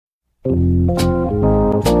Tell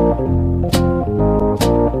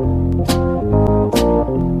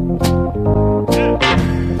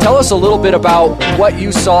us a little bit about what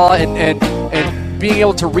you saw and being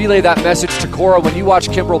able to relay that message to Cora when you watched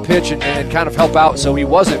Kimbrel pitch and kind of help out so he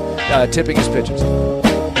wasn't tipping his pitches.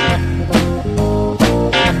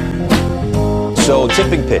 So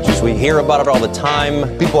tipping pitches, we hear about it all the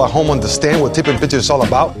time. People at home understand what tipping pitches is all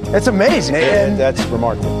about. It's amazing. And that's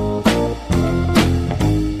remarkable.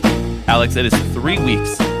 Alex, it is 3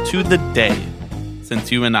 weeks to the day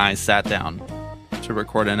since you and I sat down to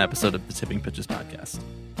record an episode of the Tipping Pitches podcast.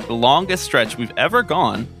 The longest stretch we've ever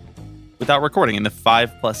gone without recording in the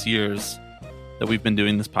 5+ years that we've been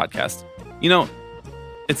doing this podcast. You know,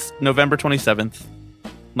 it's November 27th.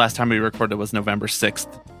 Last time we recorded was November 6th.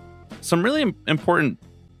 Some really important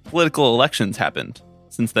political elections happened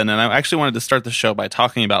since then, and I actually wanted to start the show by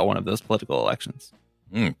talking about one of those political elections.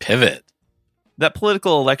 Pivot. That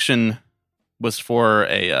political election was for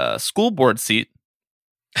a school board seat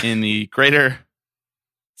in the greater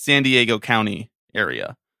San Diego County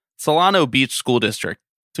area. Solano Beach School District,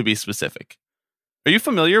 to be specific. Are you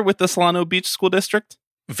familiar with the Solano Beach School District?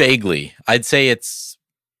 Vaguely. I'd say it's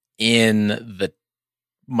in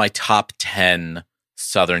my top 10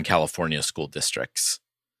 Southern California school districts.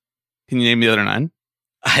 Can you name the other 9?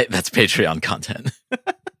 That's Patreon content.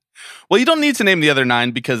 Well, you don't need to name the other 9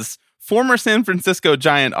 because former San Francisco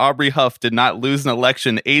Giant Aubrey Huff did not lose an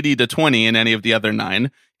election 80-20 in any of the other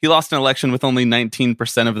 9. He lost an election with only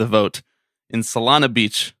 19% of the vote in Solana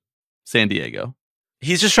Beach, San Diego.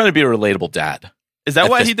 He's just trying to be a relatable dad. Is that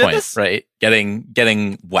why he did this? Right?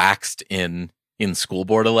 Getting waxed in school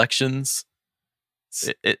board elections.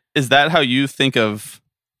 Is that how you think of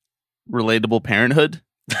relatable parenthood?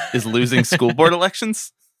 Is losing school board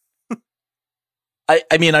elections?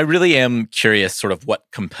 I mean, I really am curious sort of what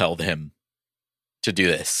compelled him to do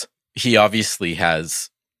this. He obviously has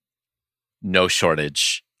no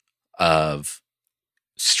shortage of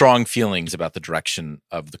strong feelings about the direction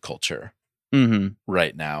of the culture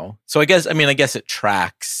right now. So I guess it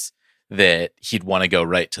tracks that he'd want to go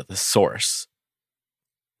right to the source.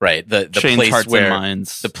 Right. The Change place hearts where and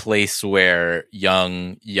minds. the place where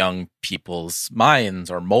young people's minds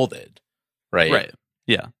are molded. Right. Right.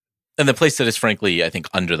 Yeah. And the place that is frankly, I think,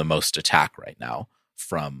 under the most attack right now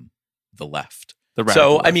from the left.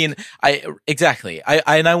 So left. I mean, I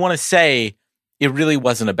want to say it really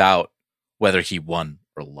wasn't about whether he won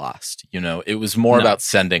or lost. You know, it was more about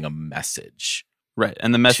sending a message. Right.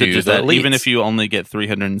 And the message is that elites. even if you only get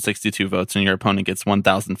 362 votes and your opponent gets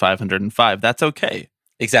 1,505, that's okay.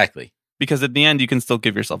 Exactly. Because at the end, you can still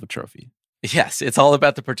give yourself a trophy. Yes, it's all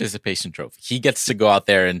about the participation trophy. He gets to go out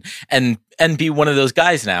there and be one of those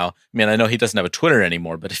guys now. I mean, I know he doesn't have a Twitter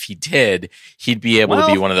anymore, but if he did, he'd be able to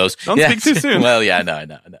be one of those. Don't speak too soon. Well, yeah, I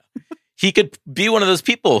know. He could be one of those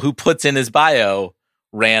people who puts in his bio,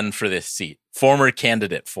 ran for this seat, former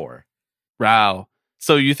candidate for. Wow.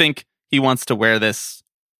 So you think he wants to wear this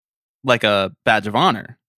like a badge of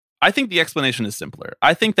honor? I think the explanation is simpler.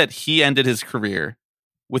 I think that he ended his career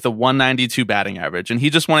with a 192 batting average, and he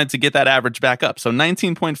just wanted to get that average back up. So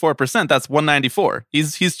 19.4%, that's 194.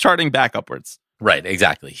 He's charting back upwards. Right,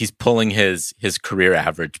 exactly. He's pulling his career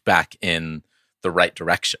average back in the right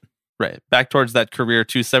direction. Right, back towards that career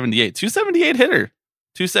 278. 278 hitter.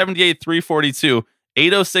 278, 342,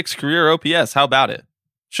 806 career OPS. How about it?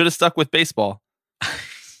 Should have stuck with baseball.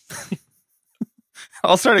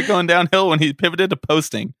 All started going downhill when he pivoted to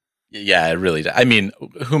posting. Yeah, it really does. I mean,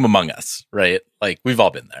 whom among us, right? Like, we've all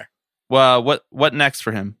been there. Well, what next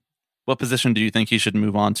for him? What position do you think he should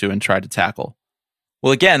move on to and try to tackle?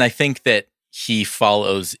 Well, again, I think that he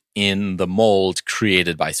follows in the mold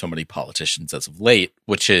created by so many politicians as of late,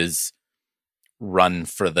 which is run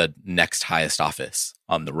for the next highest office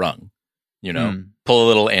on the rung. You know, pull a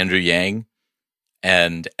little Andrew Yang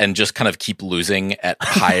and just kind of keep losing at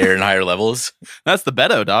higher and higher levels. That's the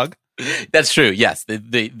Beto, dog. That's true. Yes,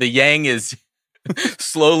 the Yang is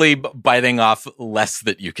slowly biting off less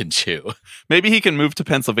that you can chew. Maybe he can move to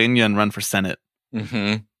Pennsylvania and run for Senate.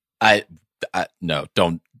 I no,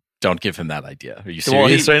 don't give him that idea. Are you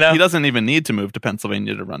serious right now? He doesn't even need to move to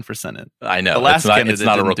Pennsylvania to run for Senate. I know. The last candidate it's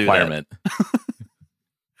not a didn't do that. requirement.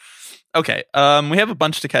 Okay, we have a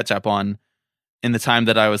bunch to catch up on in the time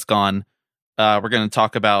that I was gone. We're going to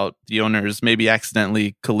talk about the owners maybe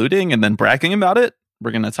accidentally colluding and then bragging about it. We're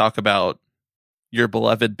going to talk about your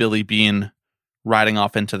beloved Billy Beane riding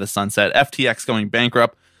off into the sunset, FTX going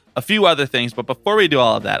bankrupt, a few other things. But before we do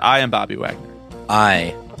all of that, I am Bobby Wagner.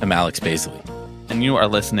 I am Alex Baisley. And you are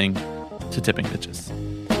listening to Tipping Pitches.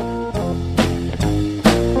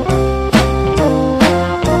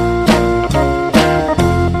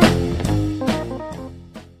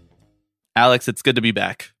 Alex, it's good to be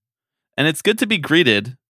back. And it's good to be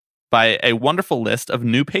greeted by a wonderful list of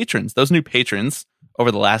new patrons. Those new patrons over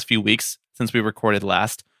the last few weeks since we recorded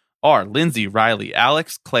last are Lindsay, Riley,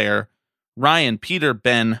 Alex, Claire, Ryan, Peter,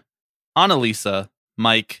 Ben, Annalisa,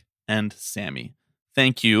 Mike, and Sammy.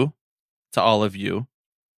 Thank you to all of you.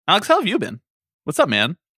 Alex, how have you been? What's up,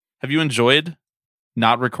 man? Have you enjoyed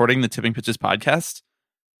not recording the Tipping Pitches podcast?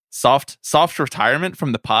 Soft retirement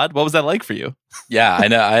from the pod? What was that like for you? Yeah, I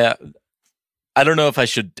know. I don't know if I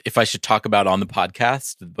should talk about on the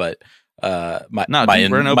podcast, but my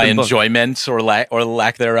enjoyment or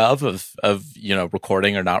lack thereof of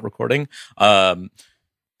recording or not recording. I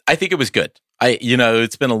think it was good.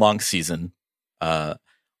 It's been a long season. I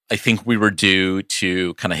think we were due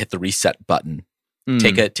to kind of hit the reset button,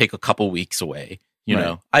 take a couple weeks away.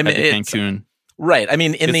 I mean, Cancun. Right. I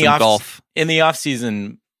mean, in the off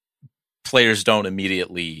season, players don't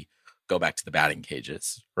immediately go back to the batting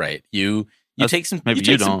cages, right? You take some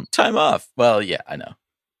time off. Well, yeah, I know.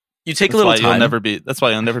 You take a little time. That's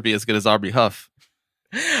why you'll never be as good as Aubrey Huff.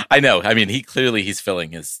 I know. I mean, he's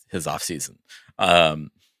filling his off season. Yeah,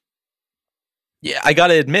 I got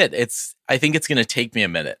to admit, I think it's going to take me a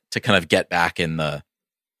minute to kind of get back in the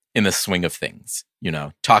swing of things.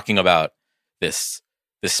 Talking about this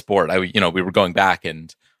sport. We were going back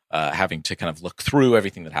and having to kind of look through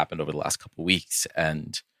everything that happened over the last couple of weeks,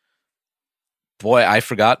 and boy, I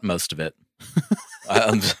forgot most of it.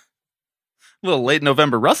 A little late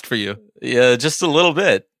November rust for you. Yeah, just a little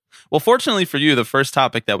bit. Well, fortunately for you, the first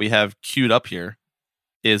topic that we have queued up here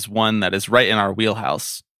is one that is right in our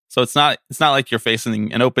wheelhouse. So it's not like you're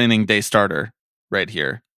facing an opening day starter right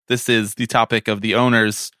here. This is the topic of the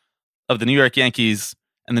owners of the New York Yankees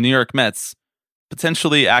and the New York Mets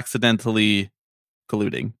potentially accidentally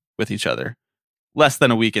colluding with each other less than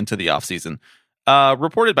a week into the offseason.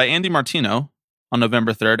 Reported by Andy Martino on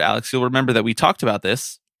November 3rd. Alex, you'll remember that we talked about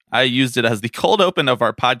this. I used it as the cold open of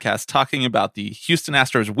our podcast, talking about the Houston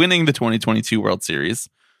Astros winning the 2022 World Series,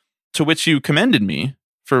 to which you commended me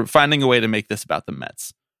for finding a way to make this about the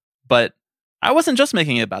Mets. But I wasn't just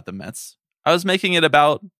making it about the Mets. I was making it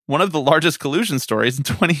about one of the largest collusion stories in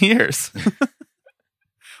 20 years.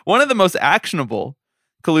 One of the most actionable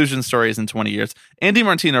collusion stories in 20 years. Andy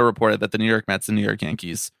Martino reported that the New York Mets and New York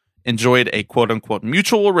Yankees enjoyed a quote-unquote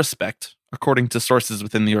mutual respect, according to sources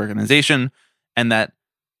within the organization, and that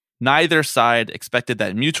neither side expected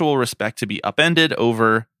that mutual respect to be upended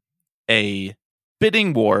over a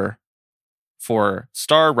bidding war for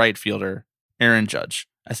star right fielder Aaron Judge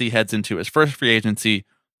as he heads into his first free agency,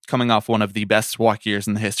 coming off one of the best walk years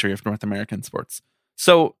in the history of North American sports.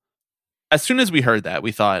 So as soon as we heard that,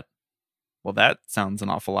 we thought, well, that sounds an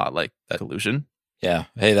awful lot like collusion. Yeah.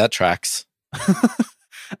 Hey, that tracks.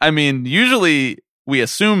 I mean, usually we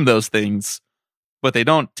assume those things, but they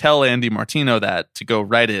don't tell Andy Martino that to go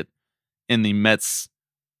write it in the Mets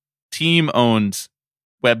team-owned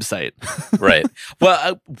website. Right.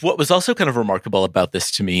 Well, what was also kind of remarkable about this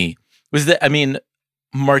to me was that, I mean,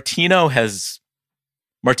 Martino has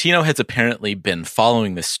apparently been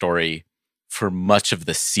following this story for much of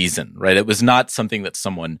the season, right? It was not something that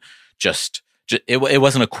someone it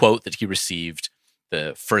wasn't a quote that he received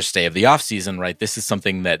the first day of the offseason, right? This is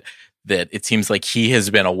something that it seems like he has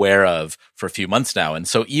been aware of for a few months now. And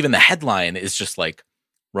so even the headline is just like,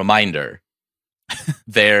 reminder,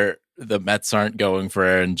 the Mets aren't going for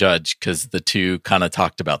Aaron Judge because the two kind of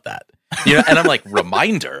talked about that. And I'm like,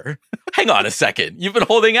 reminder? Hang on a second. You've been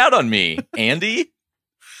holding out on me, Andy.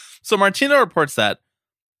 So Martino reports that,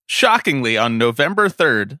 shockingly, on November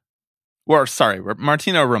 3rd,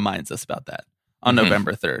 Martino reminds us about that on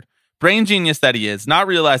November 3rd. Brain genius that he is, not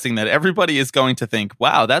realizing that everybody is going to think,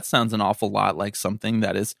 wow, that sounds an awful lot like something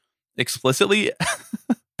that is explicitly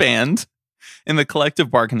banned in the collective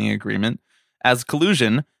bargaining agreement as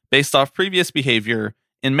collusion based off previous behavior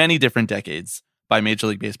in many different decades by Major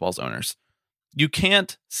League Baseball's owners. You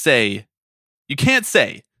can't say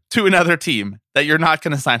to another team that you're not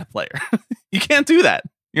going to sign a player. You can't do that.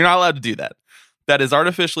 You're not allowed to do that. That is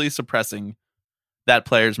artificially suppressing that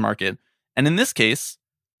player's market. And in this case,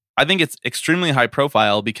 I think it's extremely high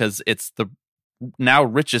profile because it's the now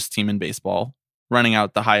richest team in baseball running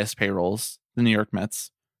out the highest payrolls, the New York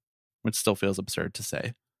Mets, which still feels absurd to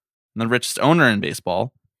say. And the richest owner in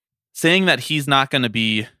baseball saying that he's not going to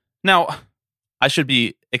be... Now, I should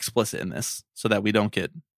be explicit in this so that we don't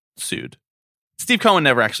get sued. Steve Cohen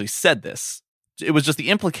never actually said this. It was just the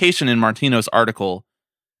implication in Martino's article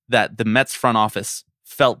that the Mets front office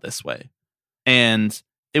felt this way. And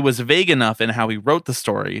it was vague enough in how he wrote the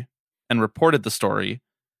story and reported the story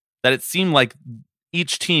that it seemed like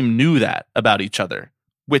each team knew that about each other,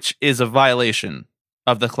 which is a violation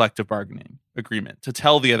of the collective bargaining agreement, to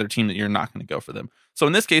tell the other team that you're not going to go for them. So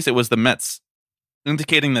in this case, it was the Mets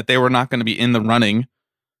indicating that they were not going to be in the running.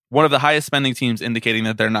 One of the highest spending teams indicating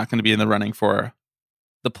that they're not going to be in the running for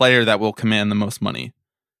the player that will command the most money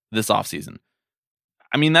this offseason.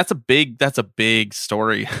 I mean, that's a big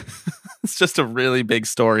story. It's just a really big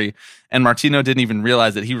story. And Martino didn't even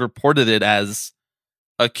realize it. He reported it as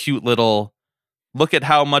a cute little, look at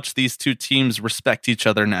how much these two teams respect each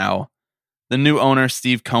other now. The new owner,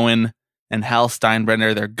 Steve Cohen and Hal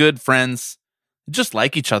Steinbrenner, they're good friends, just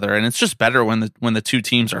like each other. And it's just better when the two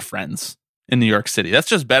teams are friends in New York City. That's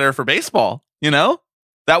just better for baseball, you know?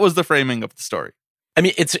 That was the framing of the story. I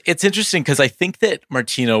mean, it's interesting because I think that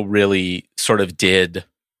Martino really sort of did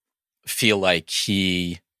feel like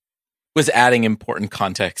he was adding important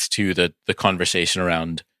context to the conversation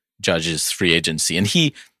around Judge's free agency. And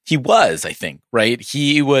he was, I think, right?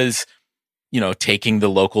 He was, taking the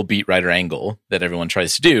local beat writer angle that everyone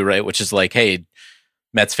tries to do, right? Which is like, hey,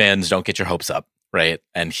 Mets fans, don't get your hopes up, right?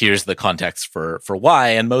 And here's the context for why.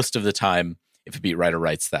 And most of the time, if a beat writer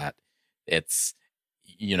writes that, it's,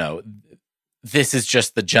 this is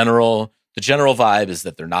just the general vibe is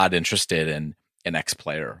that they're not interested in an X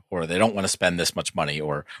player, or they don't want to spend this much money,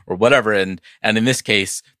 or whatever. And in this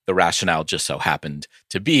case, the rationale just so happened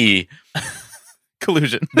to be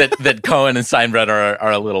collusion that Cohen and Steinbrenner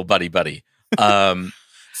are a little buddy.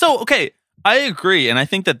 So, okay, I agree. And I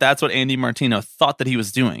think that that's what Andy Martino thought that he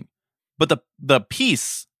was doing. But the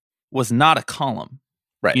piece was not a column,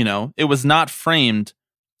 right? It was not framed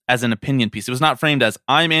as an opinion piece. It was not framed as,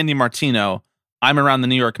 I'm Andy Martino, I'm around the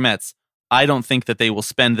New York Mets, I don't think that they will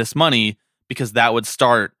spend this money, because that would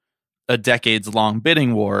start a decades-long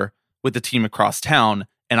bidding war with the team across town.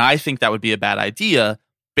 And I think that would be a bad idea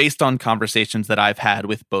based on conversations that I've had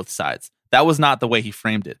with both sides. That was not the way he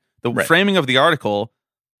framed it. The framing of the article,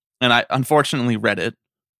 and I unfortunately read it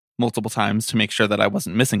multiple times to make sure that I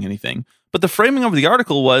wasn't missing anything, but the framing of the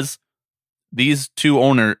article was these two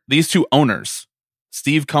owners,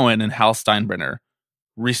 Steve Cohen and Hal Steinbrenner,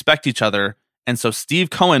 respect each other. And so Steve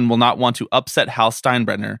Cohen will not want to upset Hal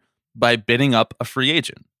Steinbrenner by bidding up a free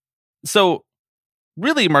agent. So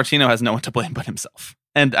really, Martino has no one to blame but himself,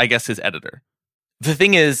 and I guess his editor. The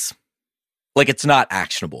thing is, it's not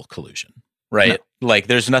actionable collusion, right? No.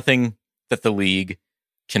 There's nothing that the league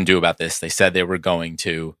can do about this. They said they were going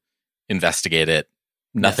to investigate it.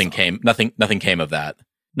 Nothing came of that.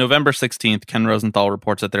 November 16th, Ken Rosenthal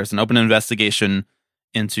reports that there's an open investigation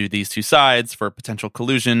into these two sides for potential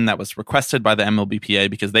collusion that was requested by the MLBPA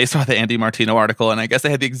because they saw the Andy Martino article, and I guess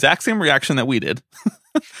they had the exact same reaction that we did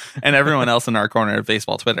and everyone else in our corner of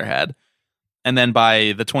baseball Twitter had. And then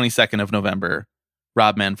by the 22nd of November,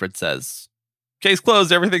 Rob Manfred says, case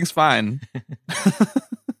closed, everything's fine.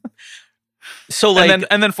 So and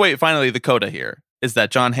then wait, finally the coda here is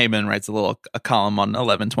that John Heyman writes a column on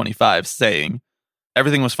 11/25 saying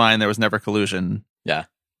everything was fine, there was never collusion. Yeah.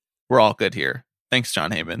 We're all good here. Thanks,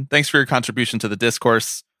 John Heyman. Thanks for your contribution to the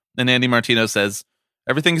discourse. And Andy Martino says,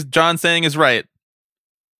 everything John's saying is right.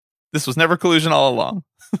 This was never collusion all along.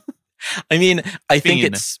 I mean, I think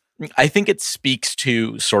it speaks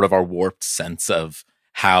to sort of our warped sense of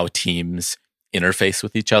how teams interface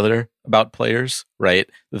with each other about players, right?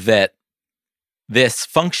 That this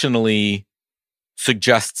functionally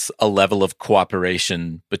suggests a level of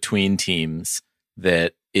cooperation between teams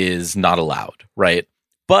that is not allowed, right?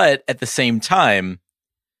 But at the same time,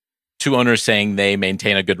 two owners saying they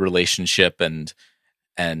maintain a good relationship and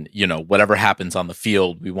whatever happens on the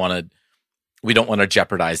field, we don't want to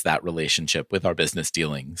jeopardize that relationship with our business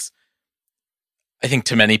dealings. I think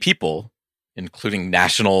to many people, including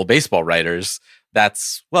national baseball writers,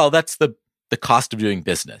 that's the cost of doing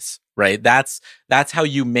business, right? That's how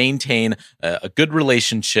you maintain a good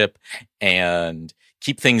relationship and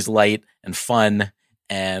keep things light and fun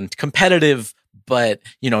and competitive, but,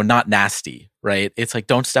 not nasty, right? It's like,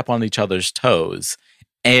 don't step on each other's toes.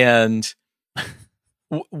 And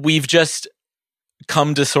we've just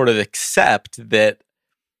come to sort of accept that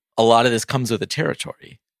a lot of this comes with the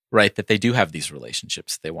territory, right? That they do have these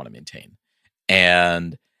relationships they want to maintain.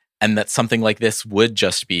 And that something like this would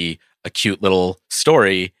just be a cute little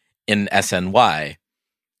story in SNY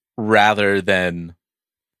rather than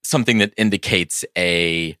something that indicates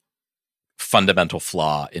a fundamental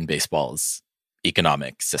flaw in baseball's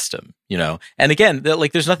economic system, And again,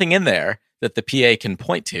 there's nothing in there that the PA can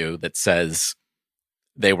point to that says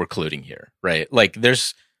they were colluding here, right?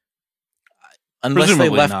 There's unless presumably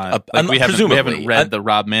they left not. We haven't read the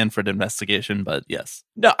Rob Manfred investigation, but yes.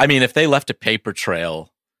 No, I mean, if they left a paper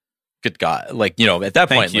trail good God, like, you know, at that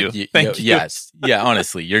Thank point, you. like, Thank you. yes, yeah,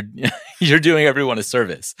 honestly, you're doing everyone a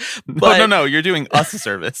service. But, No, you're doing us a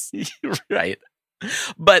service. right.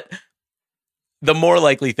 But the more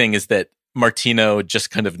likely thing is that Martino just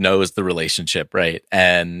kind of knows the relationship, right?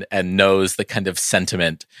 And knows the kind of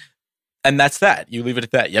sentiment. And that's that. You leave it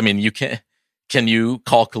at that. I mean, can you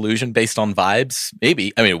call collusion based on vibes?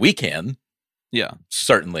 Maybe. I mean, we can. Yeah.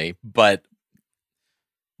 Certainly. But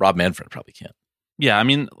Rob Manfred probably can't. Yeah, I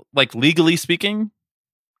mean, like, legally speaking,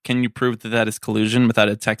 can you prove that that is collusion without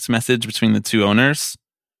a text message between the two owners?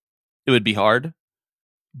 It would be hard.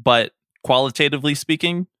 But qualitatively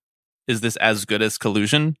speaking, is this as good as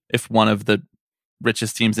collusion if one of the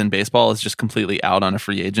richest teams in baseball is just completely out on a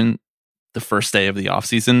free agent the first day of the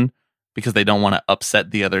offseason because they don't want to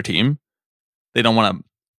upset the other team? They don't want to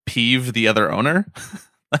peeve the other owner?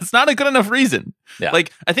 That's not a good enough reason. Yeah.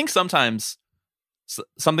 Like, I think sometimes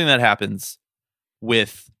something that happens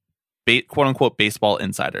with quote unquote baseball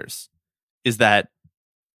insiders is that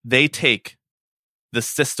they take the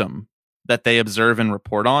system that they observe and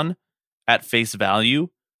report on at face value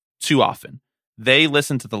too often. They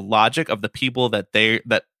listen to the logic of the people that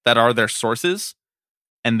are their sources,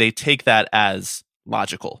 and they take that as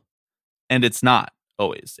logical. And it's not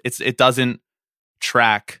always. It doesn't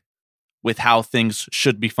track with how things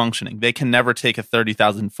should be functioning. They can never take a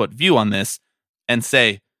 30,000-foot view on this and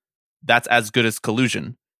say that's as good as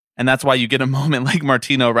collusion. And that's why you get a moment like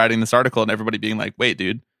Martino writing this article and everybody being like, wait,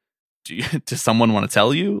 dude, does someone want to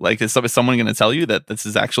tell you? Like, is someone going to tell you that this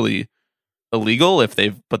is actually illegal if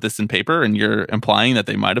they've put this in paper and you're implying that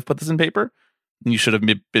they might have put this in paper? And you should have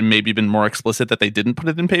been more explicit that they didn't put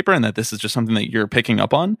it in paper and that this is just something that you're picking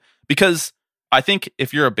up on. Because I think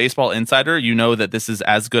if you're a baseball insider, you know that this is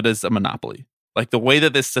as good as a monopoly. Like, the way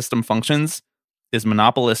that this system functions is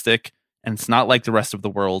monopolistic and it's not like the rest of the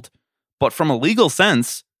world. But from a legal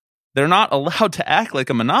sense, they're not allowed to act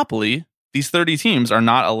like a monopoly. These 30 teams are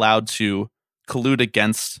not allowed to collude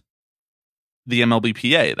against the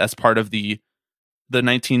MLBPA. That's part of the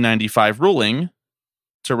 1995 ruling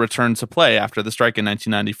to return to play after the strike in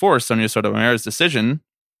 1994. Sonia Sotomayor's decision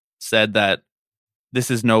said that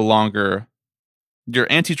this is no longer, your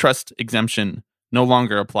antitrust exemption no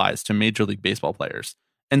longer applies to Major League Baseball players.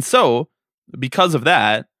 And so, because of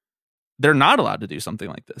that, they're not allowed to do something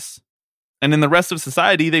like this. And in the rest of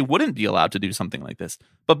society, they wouldn't be allowed to do something like this.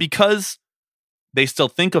 But because they still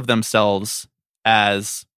think of themselves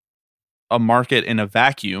as a market in a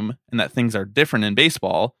vacuum and that things are different in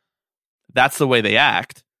baseball, that's the way they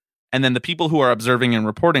act. And then the people who are observing and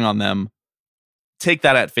reporting on them take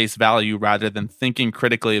that at face value rather than thinking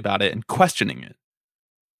critically about it and questioning it.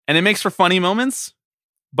 And it makes for funny moments,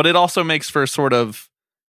 but it also makes for sort of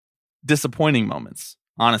disappointing moments,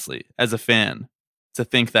 honestly, as a fan, to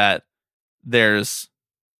think that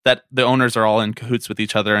that the owners are all in cahoots with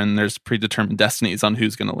each other and there's predetermined destinies on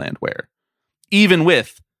who's going to land where. Even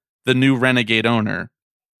with the new renegade owner,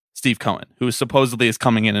 Steve Cohen, who supposedly is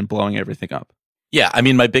coming in and blowing everything up. Yeah, I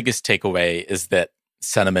mean, my biggest takeaway is that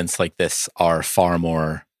sentiments like this are far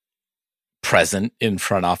more present in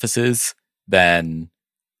front offices than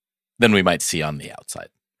we might see on the outside,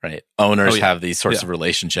 right? Owners have these sorts of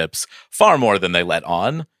relationships far more than they let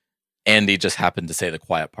on. Andy just happened to say the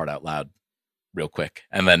quiet part out loud real quick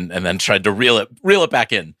and then tried to reel it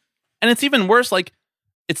back in. And it's even worse, like,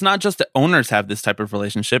 it's not just that owners have this type of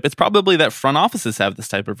relationship, it's probably that front offices have this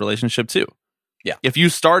type of relationship too. Yeah. If you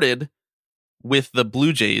started with the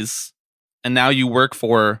Blue Jays and now you work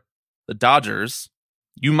for the Dodgers,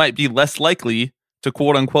 you might be less likely to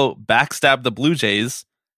quote unquote backstab the Blue Jays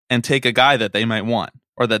and take a guy that they might want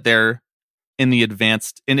or that they're in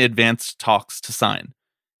advanced talks to sign.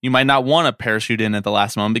 You might not want to parachute in at the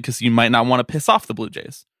last moment because you might not want to piss off the Blue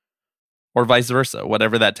Jays or vice versa,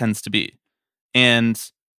 whatever that tends to be. And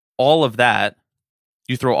all of that,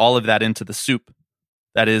 you throw all of that into the soup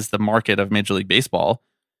that is the market of Major League Baseball.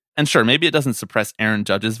 And sure, maybe it doesn't suppress Aaron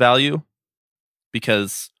Judge's value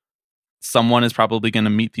because someone is probably going to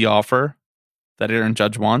meet the offer that Aaron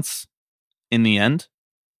Judge wants in the end.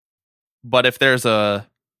 But if there's a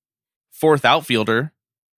fourth outfielder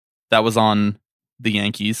that was on the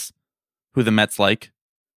Yankees, who the Mets like,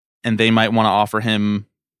 and they might want to offer him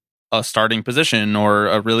a starting position or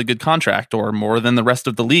a really good contract or more than the rest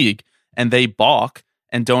of the league, and they balk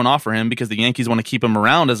and don't offer him because the Yankees want to keep him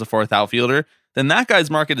around as a fourth outfielder, then that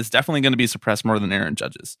guy's market is definitely going to be suppressed more than Aaron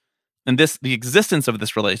Judge's. And the existence of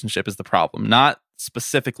this relationship is the problem, not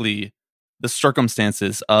specifically the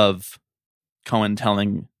circumstances of Cohen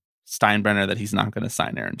telling Steinbrenner that he's not going to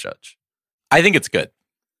sign Aaron Judge. I think it's good.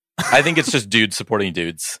 I think it's just dudes supporting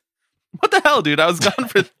dudes. What the hell, dude? I was gone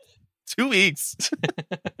for 2 weeks.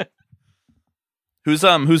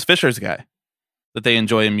 Who's Fisher's guy that they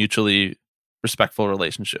enjoy a mutually respectful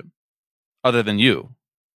relationship other than you?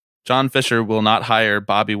 John Fisher will not hire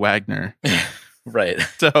Bobby Wagner Right.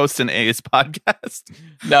 to host an A's podcast.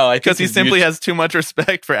 No, I think because he simply has too much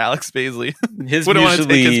respect for Alex Baisley. his Wouldn't want to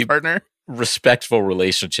take his mutually partner. respectful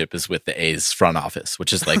relationship is with the A's front office,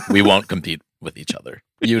 which is like, we won't compete with each other.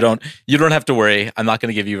 You don't have to worry. I'm not going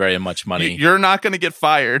to give you very much money. You're not going to get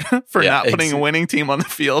fired for not putting a winning team on the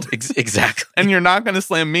field. Exactly. And you're not going to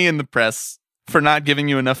slam me in the press for not giving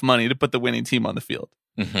you enough money to put the winning team on the field.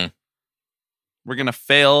 Mm-hmm. We're going to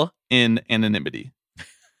fail in anonymity.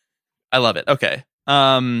 I love it. Okay.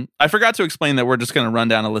 I forgot to explain that we're just going to run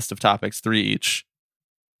down a list of topics, 3 each,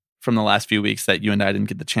 from the last few weeks that you and I didn't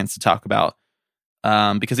get the chance to talk about.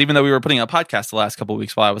 Because even though we were putting out podcasts the last couple of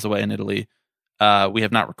weeks while I was away in Italy, we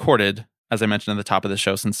have not recorded, as I mentioned at the top of the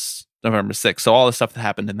show, since November 6th. So all the stuff that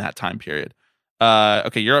happened in that time period.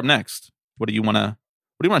 Okay, you're up next. What do you want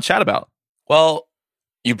to chat about? Well,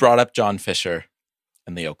 you brought up John Fisher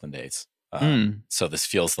and the Oakland A's. So this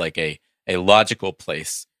feels like a logical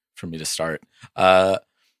place for me to start.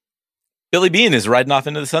 Billy Beane is riding off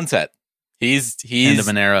into the sunset. He's End of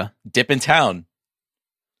an era. dipping town.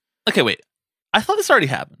 Okay, wait. I thought this already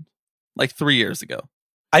happened like 3 years ago.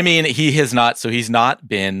 I mean, he has not. So he's not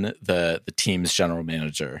been the team's general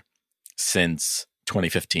manager since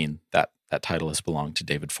 2015. That title has belonged to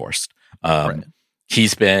David Forst. Right.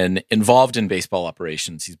 He's been involved in baseball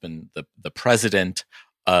operations. He's been the president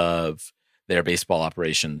of their baseball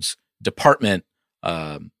operations department,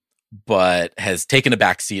 but has taken a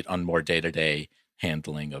backseat on more day-to-day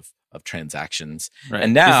handling of transactions. Right.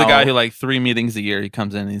 And now he's the guy who, like, 3 meetings a year, he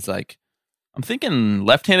comes in and he's like, I'm thinking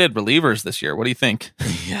left-handed relievers this year. What do you think?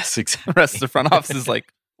 Yes, exactly. The rest of the front office is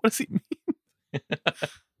like, what does he mean?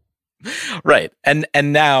 Right. And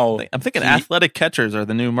now I'm thinking athletic catchers are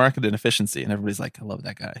the new marketing efficiency. And everybody's like, I love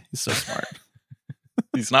that guy. He's so smart.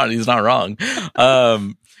 he's not wrong.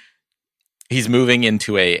 He's moving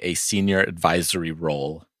into a senior advisory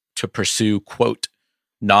role to pursue, quote,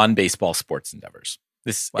 non-baseball sports endeavors.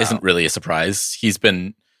 This isn't really a surprise. He's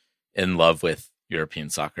been in love with European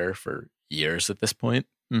soccer for years at this point.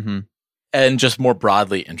 Mm-hmm. And just more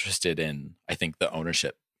broadly interested in, I think, the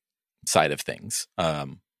ownership side of things,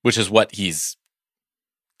 which is what he's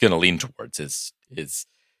going to lean towards. Is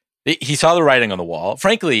he saw the writing on the wall?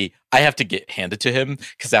 Frankly, I have to hand it to him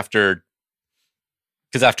because after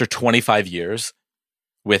 25 years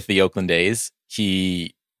with the Oakland A's,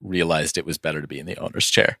 he realized it was better to be in the owner's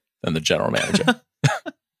chair than the general manager.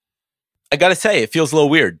 I got to say, it feels a little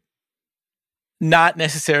weird. Not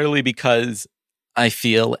necessarily because I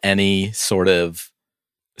feel any sort of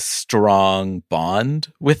strong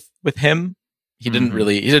bond with him. He didn't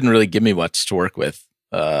really give me much to work with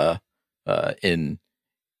in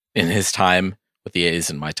his time with the A's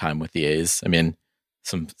and my time with the A's. I mean,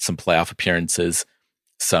 some playoff appearances,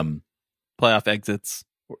 some Playoff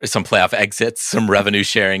exits, some revenue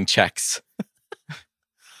sharing checks.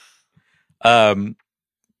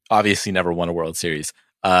 Obviously never won a World Series.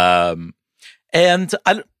 And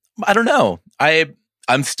I don't know.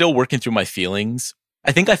 I'm still working through my feelings.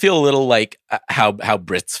 I think I feel a little like how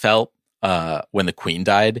Brits felt when the Queen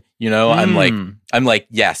died. You know, I'm like,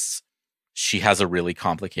 yes, she has a really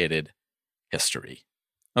complicated history.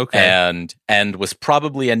 Okay. And was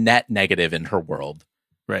probably a net negative in her world.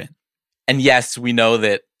 Right. And yes, we know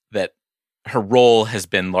that her role has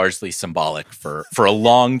been largely symbolic for a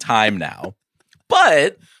long time now.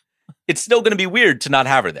 But it's still going to be weird to not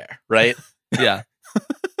have her there, right? Yeah.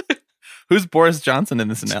 Who's Boris Johnson in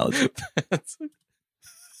this analogy?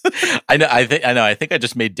 I know. I think I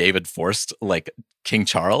just made David Forst like King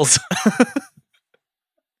Charles.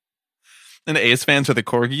 And the A's fans are the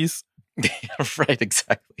corgis. Right,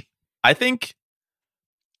 exactly. I think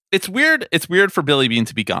it's weird. It's weird for Billy Beane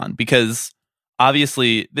to be gone because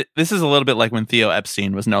obviously this is a little bit like when Theo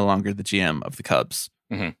Epstein was no longer the GM of the Cubs.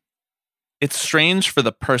 Mm-hmm. It's strange for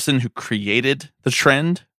the person who created the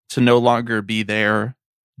trend to no longer be there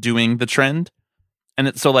doing the trend. And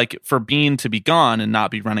it's so like for Beane to be gone and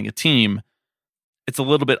not be running a team, it's a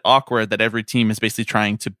little bit awkward that every team is basically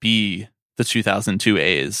trying to be the 2002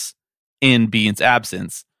 A's in Beane's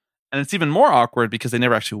absence. And it's even more awkward because they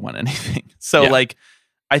never actually won anything. So like,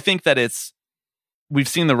 I think that we've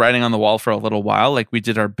seen the writing on the wall for a little while. Like we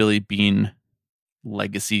did our Billy Beane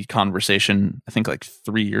legacy conversation, I think like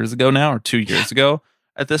 3 years ago now or 2 years ago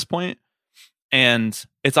at this point. And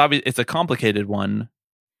it's obvious it's a complicated one.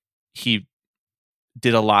 He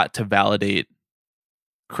did a lot to validate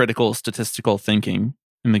critical statistical thinking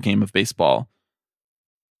in the game of baseball.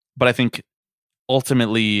 But I think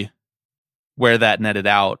ultimately where that netted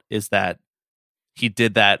out is that he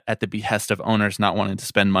did that at the behest of owners not wanting to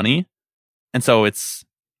spend money. And so it's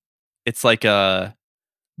like a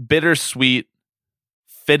bittersweet,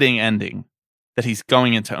 fitting ending that he's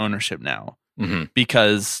going into ownership now,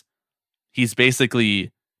 because he's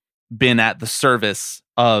basically been at the service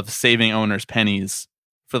of saving owners pennies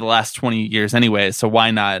for the last 20 years anyway. So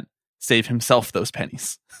why not save himself those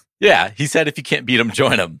pennies? Yeah, he said if you can't beat him,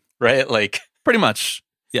 join him, right? Like, pretty much,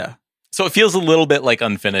 yeah. So it feels a little bit like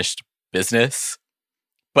unfinished business.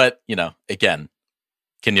 But, again,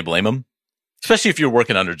 can you blame him? Especially if you're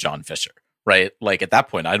working under John Fisher, right? Like, at that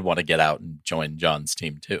point, I'd want to get out and join John's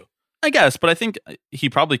team too. I guess, but I think he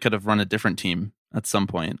probably could have run a different team at some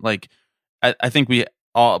point. Like, I think we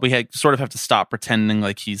sort of have to stop pretending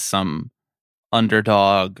like he's some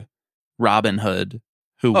underdog Robin Hood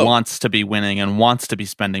who wants to be winning and wants to be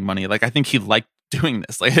spending money. Like, I think he liked doing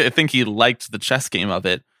this. Like, I think he liked the chess game of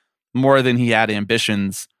it more than he had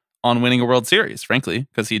ambitions on winning a World Series, frankly,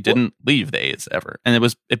 because he didn't leave the A's ever. And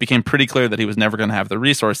it became pretty clear that he was never going to have the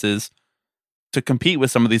resources to compete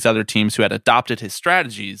with some of these other teams who had adopted his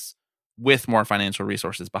strategies with more financial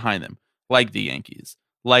resources behind them, like the Yankees,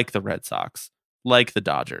 like the Red Sox, like the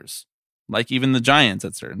Dodgers, like even the Giants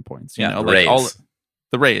at certain points. You know, like Rays.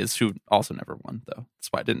 The Rays, who also never won, though. That's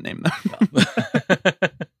why I didn't name them.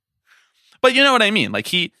 But you know what I mean? Like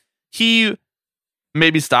he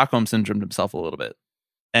maybe Stockholm syndromed himself a little bit.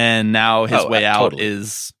 And now his way out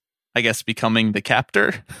is, I guess, becoming the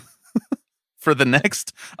captor for the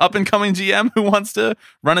next up and coming GM who wants to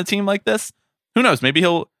run a team like this. Who knows? Maybe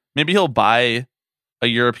he'll buy a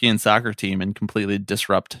European soccer team and completely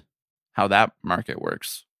disrupt how that market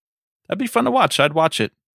works. That'd be fun to watch. I'd watch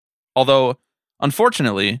it. Although,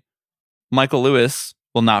 unfortunately, Michael Lewis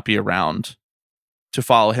will not be around to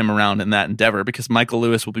follow him around in that endeavor, because Michael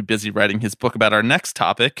Lewis will be busy writing his book about our next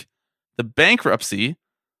topic, the bankruptcy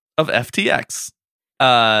of FTX.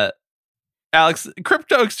 Alex,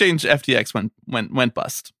 crypto exchange FTX went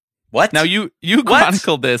bust. What? Now you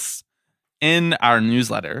chronicled this in our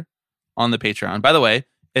newsletter on the Patreon. By the way,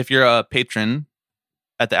 if you're a patron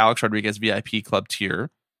at the Alex Rodriguez VIP Club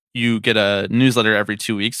tier, you get a newsletter every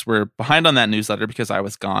 2 weeks. We're behind on that newsletter because I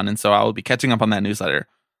was gone, and so I will be catching up on that newsletter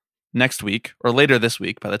next week or later this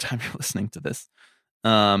week by the time you're listening to this.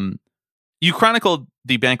 You chronicled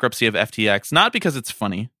the bankruptcy of FTX, not because it's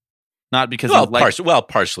funny, not because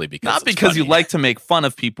partially because not because you like to make fun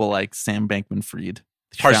of people like Sam Bankman-Fried,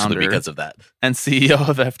 partially because of that, and CEO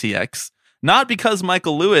of FTX, not because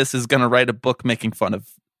Michael Lewis is going to write a book making fun of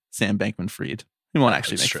Sam Bankman-Fried. He won't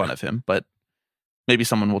actually make fun of him, but maybe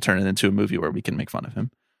someone will turn it into a movie where we can make fun of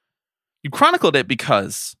him. You chronicled it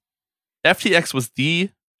because FTX was the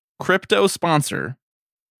crypto sponsor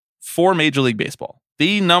for Major League Baseball,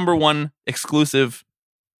 the number one exclusive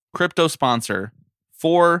crypto sponsor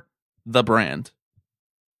for the brand.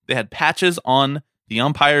 They had patches on the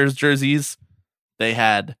umpires' jerseys. They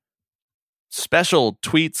had special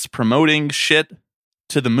tweets promoting shit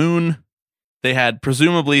to the moon. They had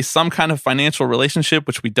presumably some kind of financial relationship,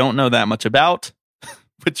 which we don't know that much about,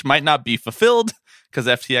 which might not be fulfilled because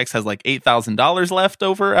FTX has like $8,000 left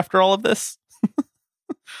over after all of this.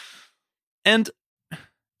 And,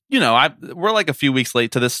 you know, we're like a few weeks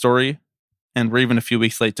late to this story, and we're even a few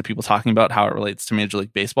weeks late to people talking about how it relates to Major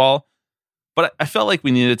League Baseball. But I felt like we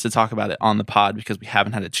needed to talk about it on the pod because we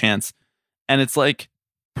haven't had a chance. And it's like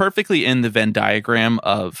perfectly in the Venn diagram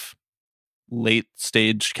of late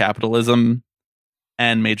stage capitalism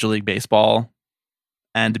and Major League Baseball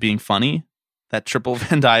and being funny, that triple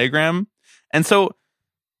Venn diagram. And so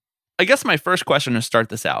I guess my first question to start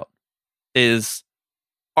this out is,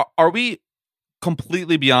 are we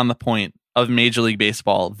completely beyond the point of Major League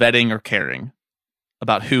Baseball vetting or caring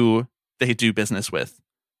about who they do business with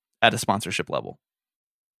at a sponsorship level?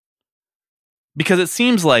 Because it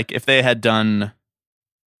seems like if they had done,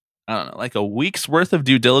 I don't know, like a week's worth of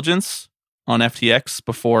due diligence on FTX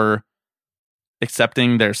before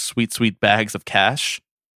accepting their sweet, sweet bags of cash,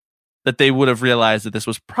 that they would have realized that this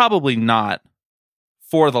was probably not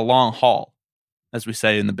for the long haul, as we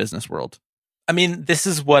say in the business world. I mean, this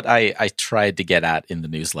is what I tried to get at in the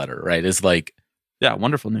newsletter, right? Is like, yeah,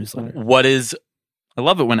 wonderful newsletter. I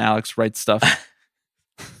love it when Alex writes stuff.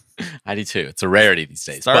 I do too. It's a rarity these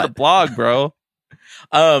days. Start a blog, bro.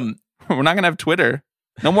 We're not gonna have Twitter.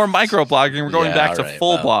 No more microblogging. We're going back to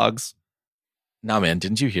full blogs. No, man,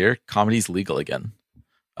 didn't you hear? Comedy's legal again.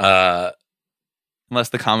 Unless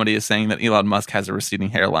the comedy is saying that Elon Musk has a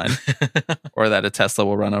receding hairline or that a Tesla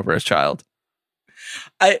will run over his child.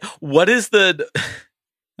 I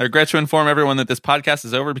regret to inform everyone that this podcast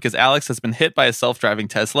is over because Alex has been hit by a self-driving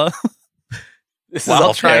Tesla. This is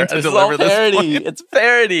all trying to deliver this point. It's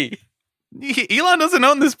parody. Elon doesn't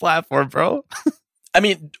own this platform, bro. I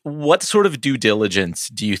mean, what sort of due diligence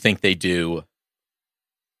do you think they do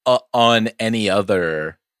on any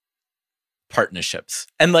other partnerships?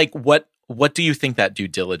 And like, what do you think that due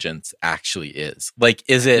diligence actually is? Like,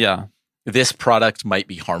 is it this product might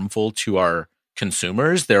be harmful to our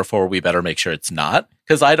consumers, therefore we better make sure it's not?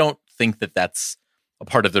 Because I don't think that that's a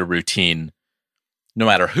part of the routine, no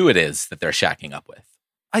matter who it is that they're shacking up with.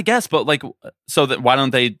 I guess, but like, so that why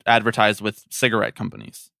don't they advertise with cigarette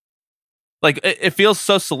companies? Like, it feels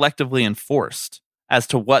so selectively enforced as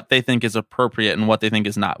to what they think is appropriate and what they think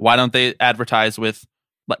is not. Why don't they advertise with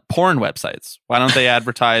like porn websites? Why don't they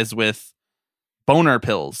advertise with boner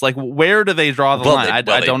pills? Like, where do they draw the line? I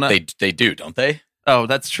don't know. They do, don't they? Oh,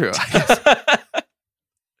 that's true.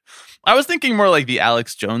 I was thinking more like the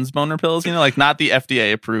Alex Jones boner pills, like not the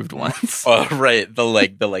FDA approved ones. Oh, right.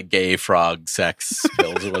 The gay frog sex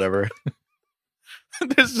pills or whatever.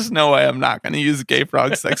 There's just no way I'm not going to use gay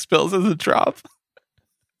frog sex pills as a drop.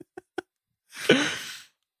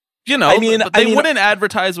 I mean, they wouldn't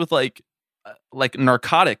advertise with like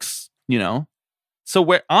narcotics, So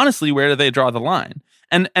where do they draw the line?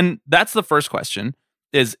 And that's the first question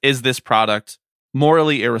is this product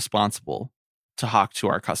morally irresponsible to hawk to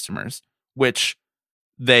our customers, which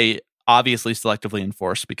they obviously selectively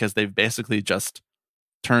enforce because they've basically just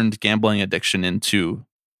turned gambling addiction into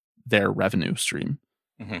their revenue stream.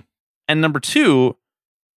 Mm-hmm. And number two,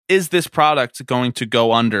 is this product going to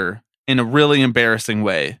go under in a really embarrassing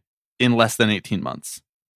way in less than 18 months?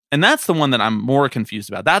 And that's the one that I'm more confused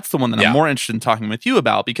about. That's the one that I'm more interested in talking with you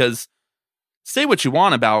about, because say what you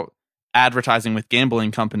want about advertising with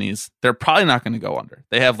gambling companies, they're probably not going to go under.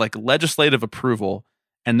 They have like legislative approval,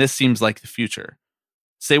 and this seems like the future.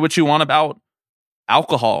 Say what you want about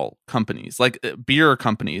alcohol companies, like beer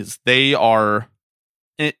companies. They are,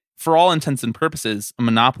 for all intents and purposes, a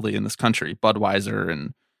monopoly in this country. Budweiser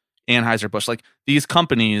and Anheuser-Busch, like these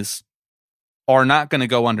companies are not going to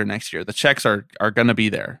go under next year. The checks are going to be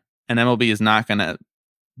there, and MLB is not going to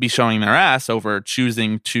be showing their ass over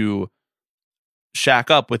choosing to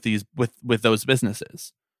shack up with those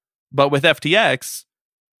businesses. But with FTX,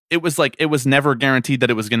 it was never guaranteed that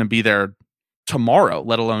it was going to be there tomorrow,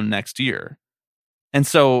 let alone next year. And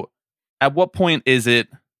so at what point is it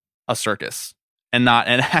a circus and not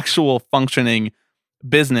an actual functioning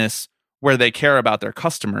business where they care about their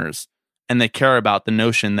customers and they care about the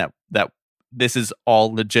notion that this is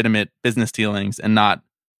all legitimate business dealings and not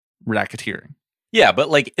racketeering? Yeah, but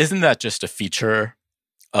like, isn't that just a feature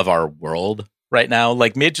of our world right now?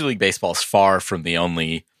 Like, Major League Baseball is far from the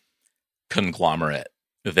only conglomerate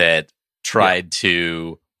that tried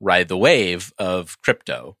to ride the wave of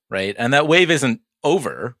crypto, right? And that wave isn't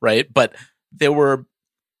over, right? But there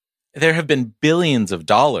have been billions of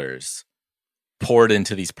dollars poured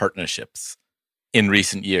into these partnerships in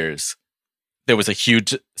recent years. There was a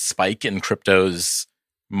huge spike in crypto's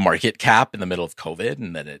market cap in the middle of COVID,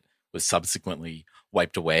 and then it was subsequently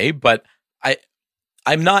wiped away. But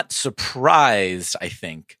I'm not surprised, I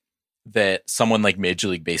think, that someone like Major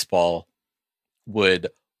League Baseball would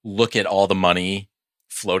look at all the money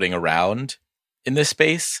floating around in this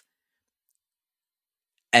space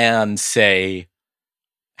and say,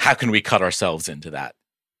 how can we cut ourselves into that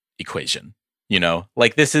equation?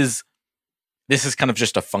 Like, this is kind of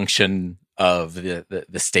just a function of the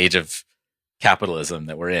stage of capitalism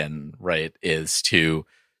that we're in, right? Is to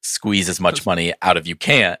squeeze as much money out of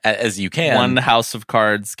as you can. One house of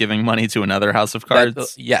cards giving money to another house of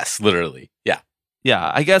cards. Yes, literally. Yeah.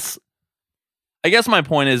 Yeah. I guess my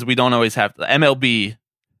point is we don't always have MLB,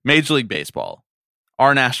 Major League Baseball,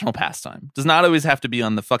 our national pastime does not always have to be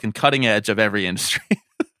on the fucking cutting edge of every industry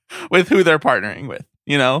with who they're partnering with.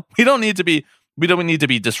 We don't need to be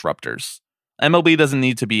disruptors. MLB doesn't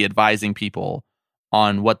need to be advising people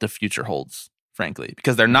on what the future holds, frankly,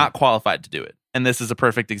 because they're not qualified to do it. And this is a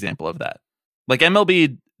perfect example of that. Like,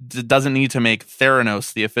 MLB doesn't need to make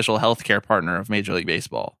Theranos the official healthcare partner of Major League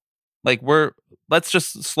Baseball. Like, let's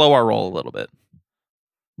just slow our roll a little bit.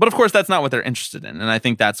 But of course, that's not what they're interested in. And I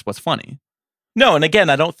think that's what's funny. No, and again,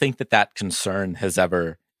 I don't think that concern has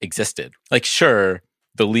ever existed. Like, sure,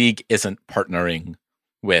 the league isn't partnering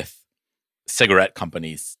with cigarette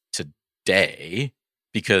companies today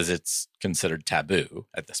because it's considered taboo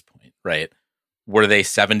at this point, right? Were they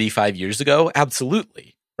 75 years ago?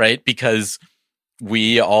 Absolutely, right? Because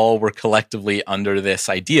we all were collectively under this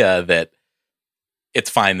idea that it's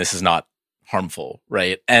fine, this is not harmful,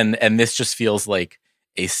 right? And this just feels like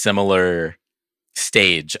a similar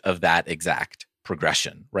stage of that exact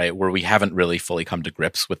progression, right? Where we haven't really fully come to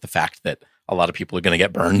grips with the fact that a lot of people are going to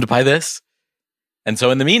get burned by this. And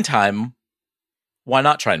so in the meantime, why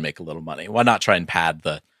not try and make a little money? Why not try and pad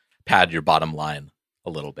your bottom line a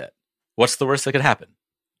little bit? What's the worst that could happen?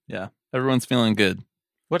 Yeah, everyone's feeling good.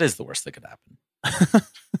 What is the worst that could happen?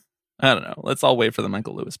 I don't know. Let's all wait for the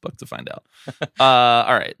Michael Lewis book to find out.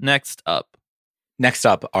 All right, next up,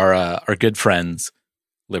 our good friends,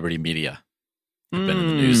 Liberty Media, have been in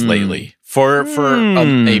the news lately for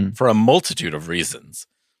a multitude of reasons.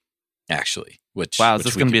 Actually, is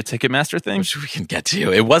this going to be a Ticketmaster thing? Which we can get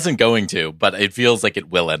to. It wasn't going to, but it feels like it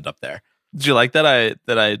will end up there. Did you like that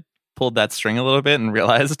I pulled that string a little bit and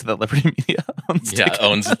realized that Liberty Media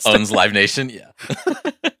owns Live Nation? Yeah.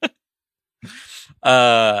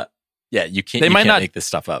 You can't make this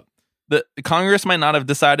stuff up. The Congress might not have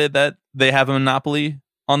decided that they have a monopoly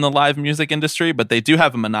on the live music industry, but they do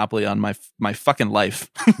have a monopoly on my fucking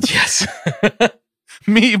life. Yes.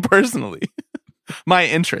 Me personally. My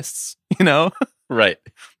interests, Right.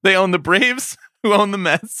 They own the Braves, who own the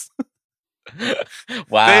Mets.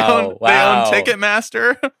 Wow. They own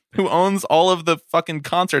Ticketmaster, who owns all of the fucking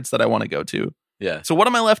concerts that I want to go to. Yeah. So what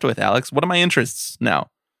am I left with, Alex? What are my interests now?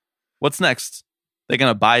 What's next? They're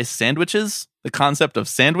going to buy sandwiches? The concept of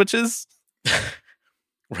sandwiches?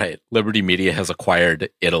 Right. Liberty Media has acquired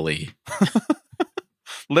Italy.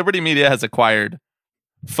 Liberty Media has acquired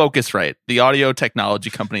Focusrite, the audio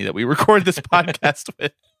technology company that we record this podcast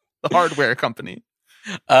with, the hardware company.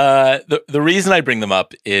 The reason I bring them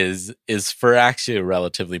up is for actually a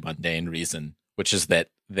relatively mundane reason, which is that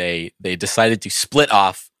they decided to split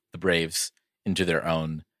off the Braves into their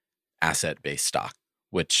own asset-based stock,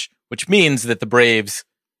 which means that the Braves'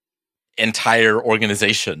 entire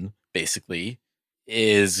organization basically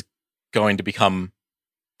is going to become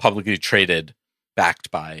publicly traded,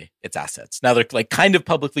 backed by its assets. Now they're like kind of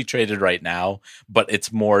publicly traded right now, but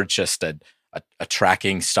it's more just a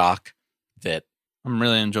tracking stock that I'm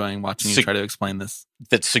really enjoying watching you try to explain this.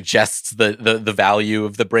 That suggests the value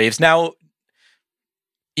of the Braves. Now,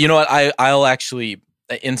 you know what? I'll actually,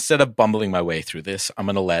 instead of bumbling my way through this, I'm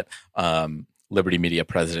going to let Liberty Media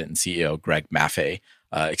president and CEO Greg Maffei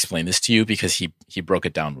explain this to you, because he broke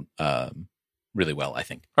it down really well, I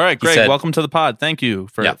think. All right, Greg, welcome to the pod. Thank you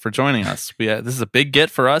for joining us. This is a big get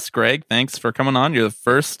for us, Greg. Thanks for coming on. You're the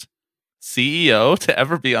first CEO to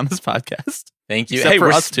ever be on this podcast. Thank you. Except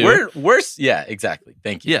for us two. We're yeah, exactly.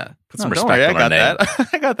 Thank you. Yeah, put some respect on our name.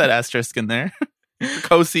 I got that asterisk in there.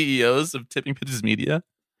 Co-CEOs of Tipping Pitches Media.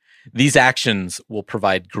 These actions will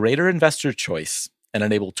provide greater investor choice and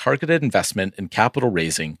enable targeted investment and capital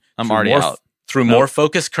raising. I'm already out. Through more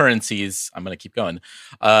focused currencies, I'm going to keep going,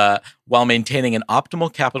 while maintaining an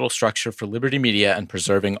optimal capital structure for Liberty Media and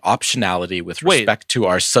preserving optionality with respect to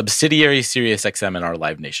our subsidiary SiriusXM and our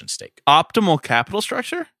Live Nation stake. Optimal capital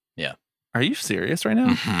structure? Yeah. Are you serious right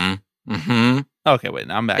now? Mm-hmm. Mm-hmm. Okay, wait.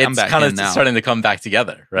 Now I'm back. It's kind of starting to come back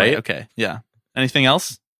together, right? Okay. Yeah. Anything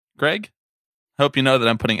else, Greg? Hope you know that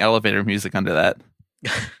I'm putting elevator music under that.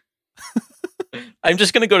 I'm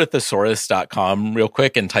just going to go to thesaurus.com real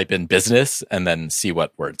quick and type in business and then see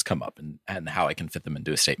what words come up and how I can fit them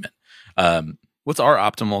into a statement. What's our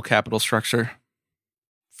optimal capital structure?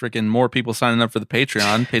 Freaking more people signing up for the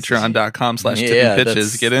Patreon.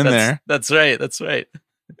 Patreon.com/tippingpitches. Get in there. That's right. That's right.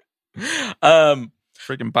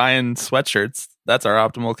 Freaking buying sweatshirts. That's our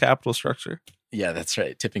optimal capital structure. Yeah, that's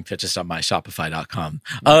right. Tippingpitches.myshopify.com.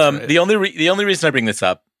 Right. The only reason I bring this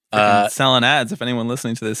up, selling ads. If anyone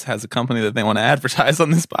listening to this has a company that they want to advertise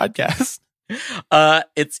on this podcast,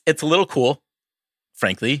 it's a little cool,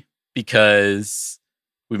 frankly, because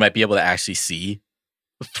we might be able to actually see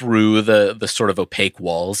through the sort of opaque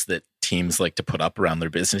walls that teams like to put up around their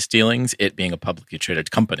business dealings, it being a publicly traded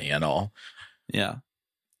company and all. Yeah.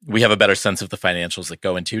 We have a better sense of the financials that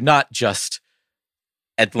go into not just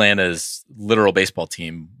Atlanta's literal baseball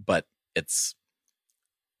team, but its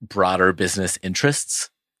broader business interests,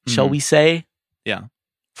 shall we say? Yeah.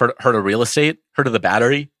 Heard of real estate? Heard of the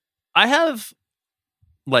Battery? I have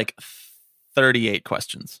like 38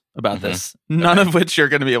 questions about this, none of which you're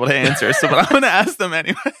going to be able to answer. But I'm going to ask them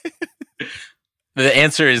anyway. The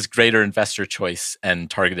answer is greater investor choice and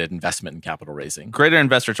targeted investment and capital raising. Greater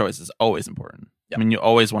investor choice is always important. Yep. I mean, you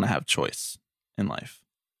always want to have choice in life.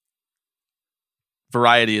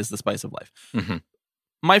 Variety is the spice of life. Mm-hmm.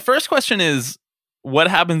 My first question is, what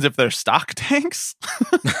happens if their stock tanks?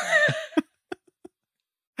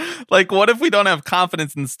 Like, what if we don't have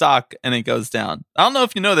confidence in stock and it goes down? I don't know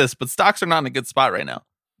if you know this, but stocks are not in a good spot right now.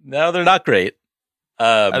 No, they're not great.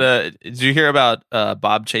 Did you hear about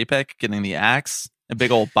Bob Chapek getting the axe and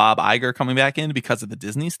big old Bob Iger coming back in because of the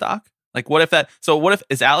Disney stock? Like, what if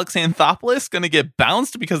is Alex Anthopoulos going to get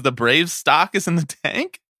bounced because the Braves stock is in the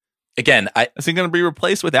tank? Again, is he going to be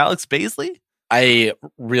replaced with Alex Baisley? I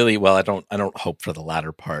don't hope for the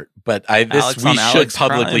latter part, but Alex we on should Alex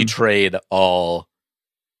publicly crime. trade all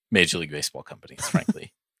Major League Baseball companies,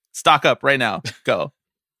 frankly. Stock up right now. Go.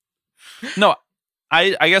 No,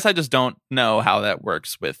 I guess I just don't know how that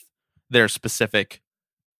works with their specific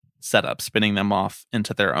setup, spinning them off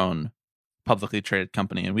into their own publicly traded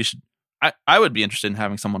company. And I would be interested in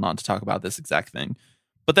having someone on to talk about this exact thing.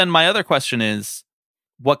 But then my other question is,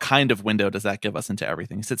 what kind of window does that give us into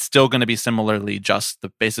everything? Is it still going to be similarly just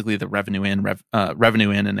basically the revenue in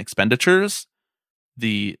and expenditures,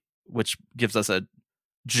 which gives us a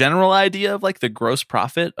general idea of like the gross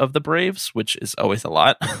profit of the Braves, which is always a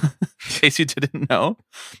lot. In case you didn't know,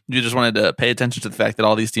 you just wanted to pay attention to the fact that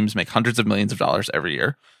all these teams make hundreds of millions of dollars every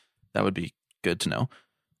year. That would be good to know.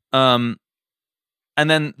 And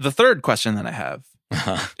then the third question that I have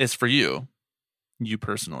is for you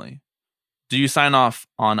personally. Do you sign off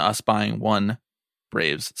on us buying one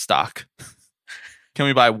Braves stock? Can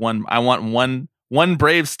we buy one? I want one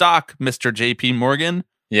Braves stock, Mr. JP Morgan.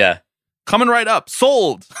 Yeah. Coming right up.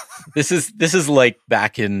 Sold. This is like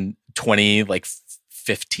back in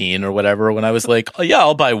 2015 or whatever, when I was like, oh yeah,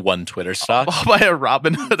 I'll buy one Twitter stock. I'll buy a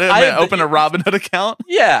Robinhood. Open a Robinhood account.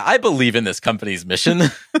 Yeah, I believe in this company's mission.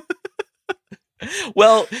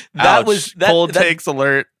 Well, that cold takes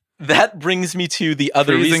alert. That brings me to the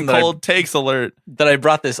other reason takes alert that I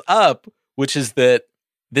brought this up, which is that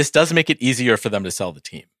this does make it easier for them to sell the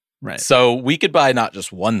team. Right. So we could buy not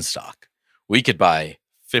just one stock. We could buy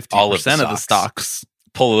 50% of the stocks.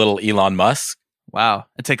 Pull a little Elon Musk. Wow.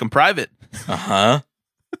 And take them private. Uh-huh.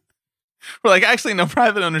 We're like, actually, no,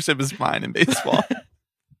 private ownership is fine in baseball.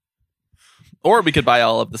 Or we could buy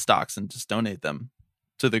all of the stocks and just donate them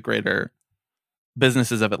to the greater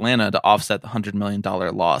businesses of Atlanta to offset the $100 million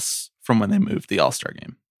loss from when they moved the All-Star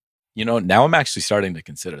game. You know, now I'm actually starting to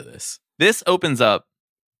consider this. This opens up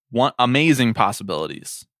amazing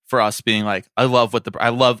possibilities for us being like, I love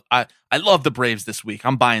the Braves this week.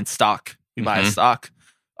 I'm buying stock. We buy a stock.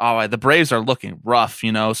 Oh, the Braves are looking rough.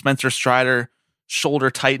 You know, Spencer Strider,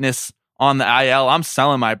 shoulder tightness on the IL. I'm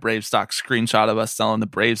selling my Braves stock. Screenshot of us selling the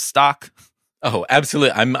Braves stock. Oh,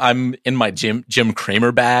 absolutely. I'm in my Jim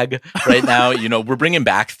Cramer bag right now. You know, we're bringing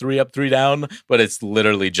back 3 up, 3 down, but it's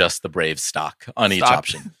literally just the Braves stock on each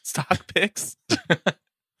option. Stock picks. You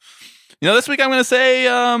know, this week I'm going to say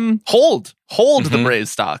hold the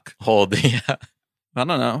Braves stock. Hold, yeah. I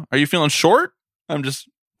don't know. Are you feeling short? I'm just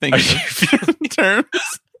thinking in terms.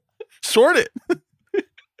 Short it.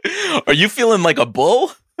 Are you feeling like a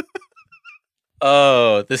bull?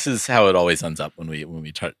 Oh, this is how it always ends up when we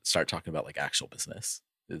start talking about like actual business.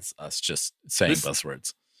 It's us just saying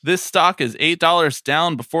buzzwords. This stock is $8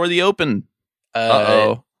 down before the open.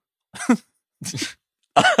 Uh-oh.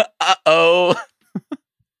 Uh-oh.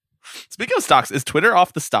 Speaking of stocks, is Twitter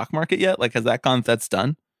off the stock market yet? Like, has that gone? That's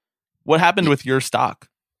done? What happened with your stock?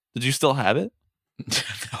 Did you still have it?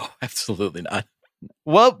 No, absolutely not.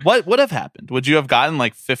 What would have happened? Would you have gotten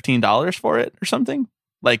like $15 for it or something?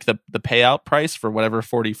 Like the payout price for whatever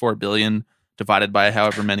 44 billion divided by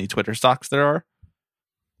however many Twitter stocks there are?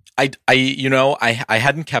 I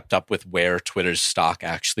hadn't kept up with where Twitter's stock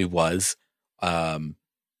actually was when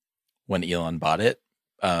Elon bought it.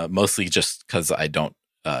 Mostly just because I don't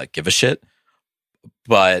give a shit.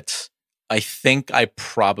 But I think I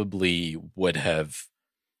probably would have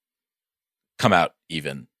come out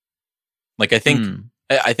even. Like I think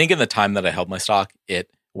in the time that I held my stock,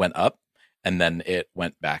 it went up and then it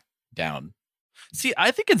went back down. See, I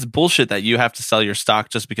think it's bullshit that you have to sell your stock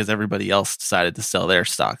just because everybody else decided to sell their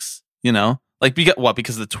stocks. You know, like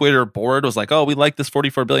because the Twitter board was like, oh, we like this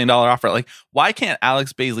 $44 billion offer. Like, why can't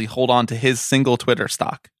Alex Baisley hold on to his single Twitter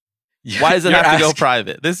stock? Why does it have to go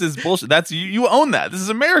private? This is bullshit. That's you own that. This is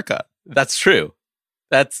America. That's true.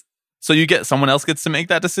 So someone else gets to make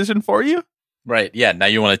that decision for you? Right. Yeah. Now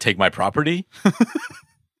you want to take my property?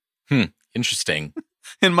 Interesting.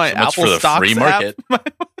 In my so much Apple for the stocks free market.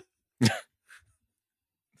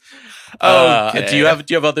 Okay. Do you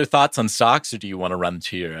have other thoughts on stocks, or do you want to run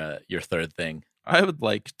to your third thing? I would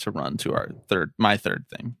like to run to my third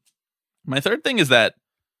thing. My third thing is that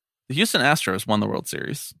the Houston Astros won the World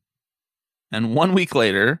Series, and 1 week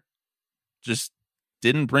later, just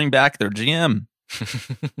didn't bring back their GM,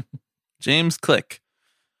 James Click,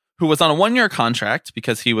 who was on a 1-year contract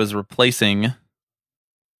because he was obviously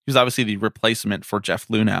the replacement for Jeff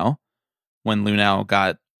Luhnow when Luhnow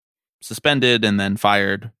got suspended and then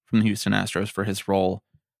fired from the Houston Astros for his role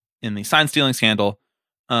in the sign stealing scandal.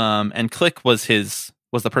 And Click was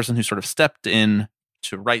the person who sort of stepped in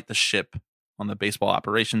to right the ship on the baseball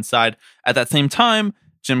operations side. At that same time,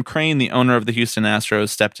 Jim Crane, the owner of the Houston Astros,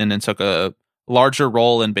 stepped in and took a larger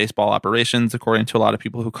role in baseball operations, according to a lot of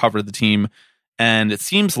people who cover the team. And it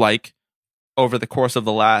seems like over the course of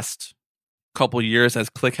the last couple years, as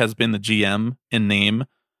Click has been the GM in name,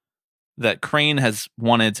 that Crane has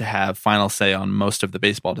wanted to have final say on most of the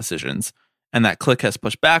baseball decisions, and that Click has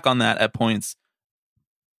pushed back on that at points.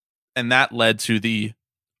 And that led to the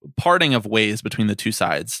parting of ways between the two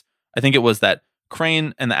sides. I think it was that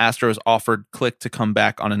Crane and the Astros offered Click to come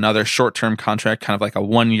back on another short-term contract, kind of like a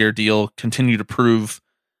 1-year deal, continue to prove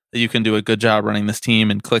that you can do a good job running this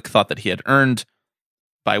team. And Click thought that he had earned,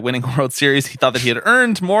 by winning a World Series, he thought that he had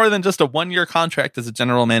earned more than just a 1-year contract as a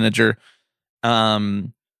general manager.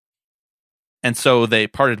 And so they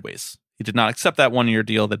parted ways. He did not accept that 1-year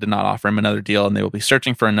deal. They did not offer him another deal, and they will be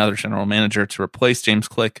searching for another general manager to replace James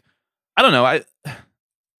Click. I don't know.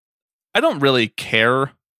 I don't really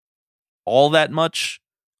care all that much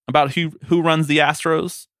about who runs the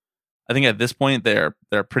Astros. I think at this point they're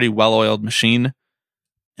a pretty well-oiled machine,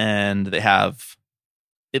 and they have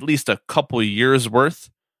at least a couple years worth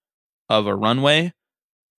of a runway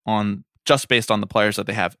on just based on the players that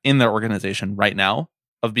they have in their organization right now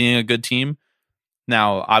of being a good team.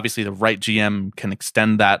 Now, obviously, the right GM can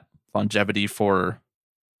extend that longevity for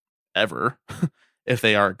ever if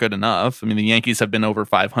they are good enough. I mean, the Yankees have been over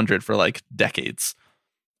 500 for like decades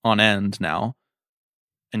on end now,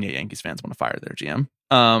 and yet Yankees fans want to fire their GM.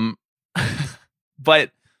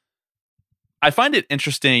 But I find it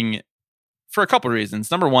interesting for a couple of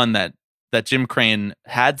reasons. Number one, that Jim Crane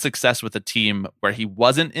had success with a team where he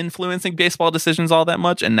wasn't influencing baseball decisions all that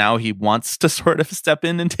much, and now he wants to sort of step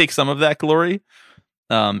in and take some of that glory,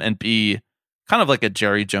 and be kind of like a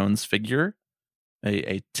Jerry Jones figure,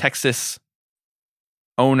 a Texas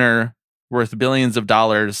owner worth billions of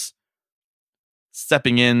dollars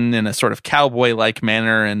stepping in a sort of cowboy-like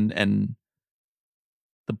manner, and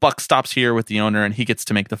the buck stops here with the owner, and he gets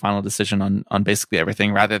to make the final decision on basically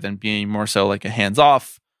everything, rather than being more so like a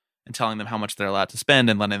hands-off and telling them how much they're allowed to spend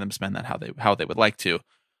and letting them spend that how they would like to.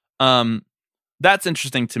 That's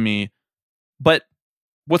interesting to me. But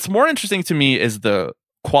what's more interesting to me is the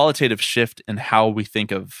qualitative shift in how we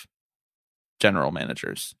think of general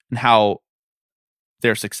managers and how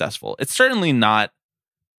they're successful. It's certainly not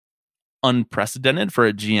unprecedented for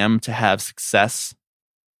a GM to have success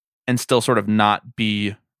and still sort of not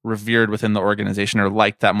be revered within the organization or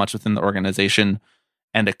liked that much within the organization,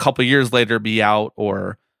 and a couple years later be out,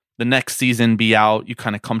 or the next season be out. You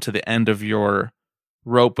kind of come to the end of your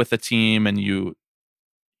rope with the team, and you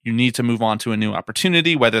need to move on to a new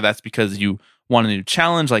opportunity, whether that's because you want a new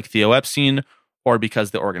challenge like Theo Epstein, or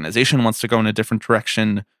because the organization wants to go in a different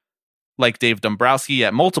direction, like Dave Dombrowski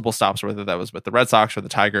at multiple stops, whether that was with the Red Sox or the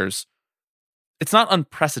Tigers. It's not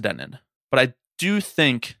unprecedented, but I do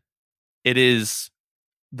think it is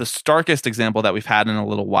the starkest example that we've had in a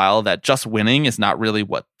little while that just winning is not really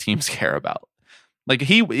what teams care about. Like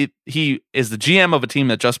he is the GM of a team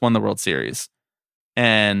that just won the World Series,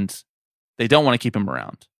 and they don't want to keep him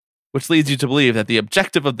around, which leads you to believe that the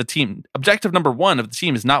objective number one of the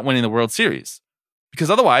team is not winning the World Series, because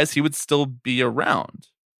otherwise he would still be around,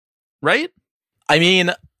 right? I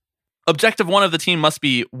mean, objective one of the team must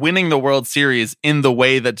be winning the World Series in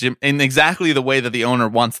exactly the way that the owner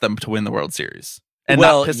wants them to win the World Series, and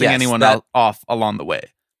not pissing anyone off along the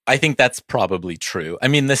way. I think that's probably true. I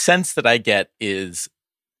mean, the sense that I get is,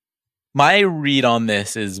 my read on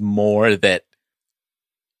this is more that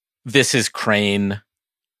this is Crane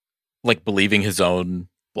like believing his own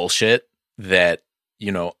bullshit, that,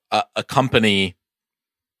 you know, a company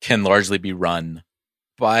can largely be run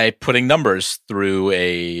by putting numbers through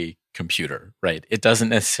a computer, right? It doesn't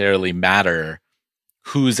necessarily matter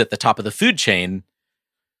who's at the top of the food chain,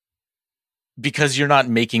 because you're not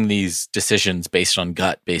making these decisions based on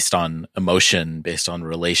gut, based on emotion, based on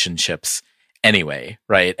relationships anyway,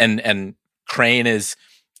 right? And Crane is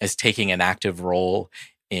taking an active role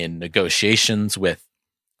in negotiations with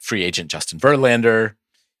free agent Justin Verlander.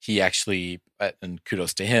 He actually, and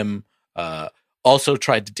kudos to him, also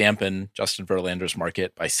tried to dampen Justin Verlander's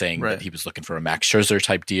market by saying that he was looking for a Max Scherzer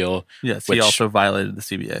type deal. Yes, he also violated the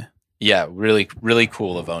CBA. Yeah, really, really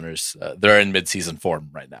cool of owners. They're in mid-season form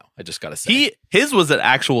right now. I just got to say, his was an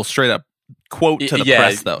actual straight up quote to the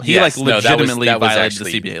press, though. He legitimately violated the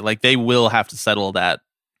CBA. Like, they will have to settle that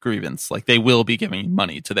grievance. Like, they will be giving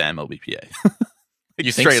money to the MLBPA.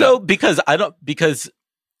 You think so? Because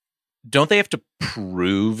don't they have to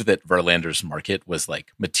prove that Verlander's market was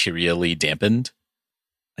like materially dampened?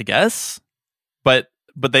 I guess, but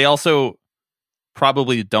they also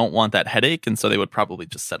probably don't want that headache, and so they would probably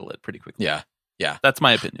just settle it pretty quickly. Yeah. That's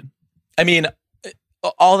my opinion. I mean,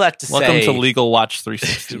 all that to Welcome say... to Legal Watch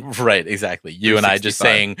 360. Right, exactly. You and I just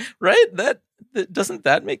saying, right, that Doesn't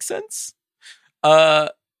that make sense? When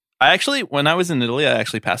I was in Italy, I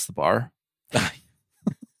actually passed the bar.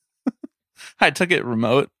 I took it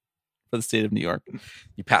remote for the state of New York.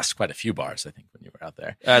 You passed quite a few bars, I think, when you were out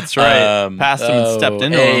there. That's right. Passed them and stepped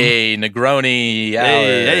into them. Hey, Negroni.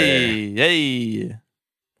 Hey.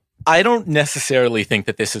 I don't necessarily think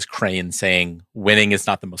that this is Crane saying winning is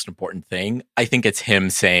not the most important thing. I think it's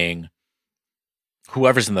him saying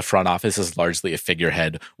whoever's in the front office is largely a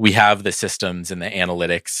figurehead. We have the systems and the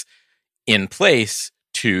analytics in place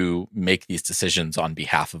to make these decisions on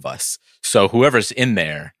behalf of us. So whoever's in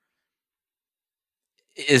there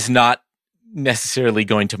is not necessarily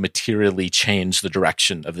going to materially change the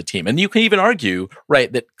direction of the team. And you can even argue,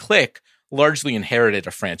 right, that Click largely inherited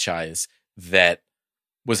a franchise that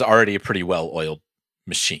was already a pretty well-oiled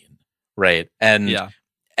machine, right? And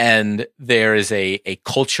there is a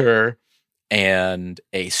culture and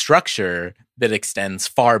a structure that extends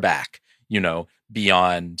far back,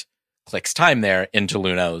 beyond Click's time there into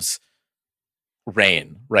Luhnows'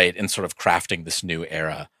 reign, right? And sort of crafting this new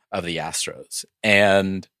era of the Astros.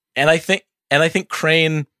 And I think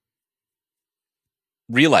Crane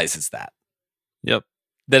realizes that. Yep.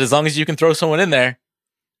 That as long as you can throw someone in there,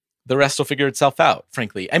 the rest will figure itself out,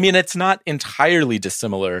 frankly. I mean, it's not entirely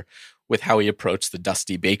dissimilar with how he approached the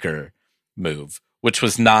Dusty Baker move, which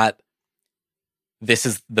was not, this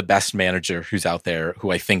is the best manager who's out there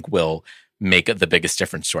who I think will make the biggest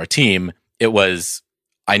difference to our team. It was,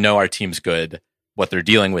 I know our team's good. What they're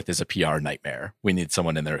dealing with is a PR nightmare. We need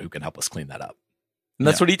someone in there who can help us clean that up. And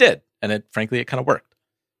that's what he did. And it kind of worked.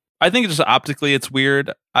 I think just optically it's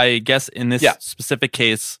weird. I guess in this specific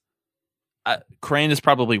case, Crane is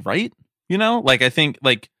probably right. I think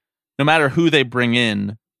no matter who they bring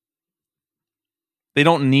in, they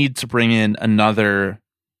don't need to bring in another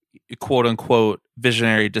quote unquote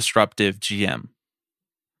visionary disruptive GM.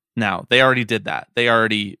 Now, they already did that. They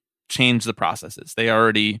already changed the processes. They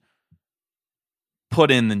already put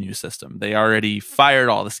in the new system. They already fired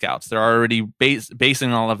all the scouts. They're already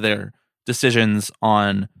basing all of their decisions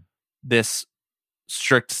on this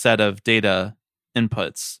strict set of data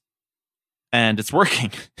inputs. And it's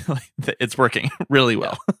working. It's working really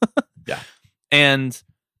well. Yeah. And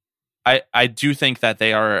I do think that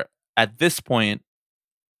they are, at this point,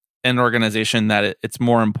 an organization that it's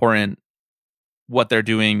more important what they're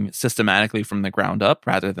doing systematically from the ground up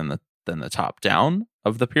rather than the top down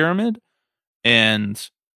of the pyramid. And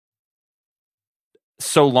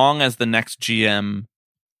so long as the next GM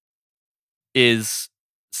is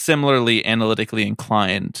similarly analytically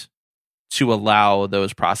inclined to allow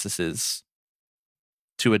those processes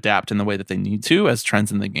to adapt in the way that they need to as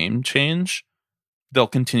trends in the game change, they'll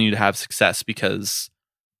continue to have success because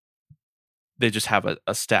they just have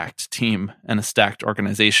a stacked team and a stacked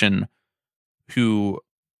organization who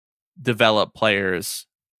develop players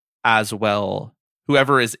as well.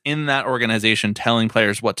 Whoever is in that organization telling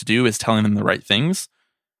players what to do is telling them the right things.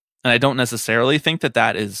 And I don't necessarily think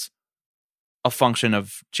that is a function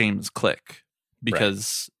of James Click,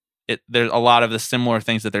 because there's a lot of the similar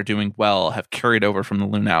things that they're doing well have carried over from the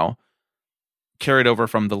Luhnow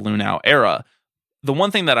era. The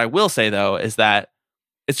one thing that I will say though is that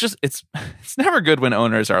it's never good when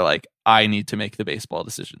owners are like, I need to make the baseball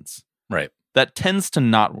decisions. Right. That tends to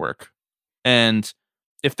not work. And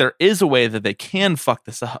if there is a way that they can fuck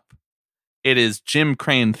this up, it is Jim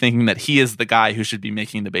Crane thinking that he is the guy who should be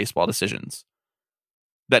making the baseball decisions.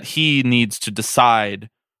 That he needs to decide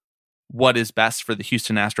what is best for the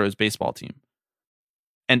Houston Astros baseball team.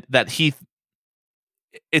 And that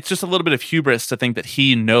it's just a little bit of hubris to think that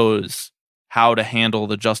he knows how to handle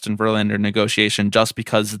the Justin Verlander negotiation just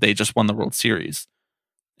because they just won the World Series.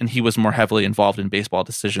 And he was more heavily involved in baseball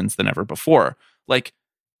decisions than ever before.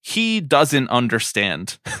 He doesn't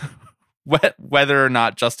understand whether or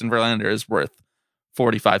not Justin Verlander is worth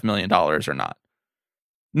 $45 million or not.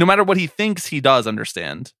 No matter what he thinks he does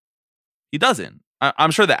understand, he doesn't.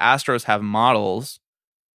 I'm sure the Astros have models,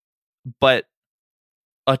 but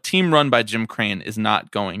a team run by Jim Crane for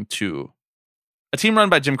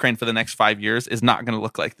the next 5 years is not going to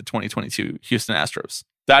look like the 2022 Houston Astros.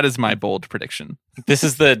 That is my bold prediction. This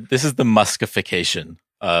is the Muskification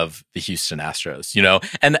of the Houston Astros,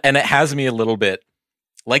 and it has me a little bit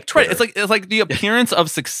like Twitter. Right. It's like the appearance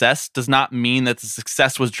of success does not mean that the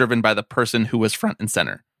success was driven by the person who was front and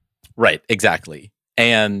center. Right. Exactly.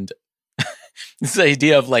 And this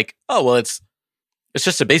idea of it's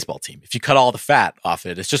just a baseball team. If you cut all the fat off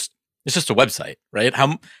it, it's just a website, right?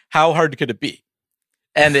 How hard could it be?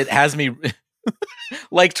 And it has me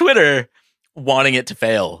like Twitter wanting it to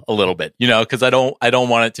fail a little bit, because I don't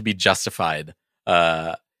want it to be justified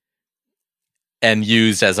and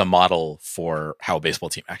used as a model for how a baseball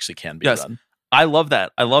team actually can be run. I love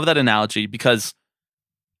that. I love that analogy because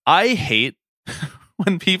I hate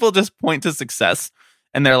when people just point to success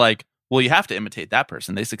and they're like, well, you have to imitate that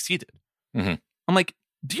person. They succeeded. Mm-hmm. I'm like,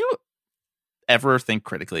 do you ever think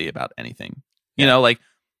critically about anything? You know, like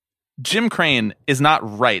Jim Crane is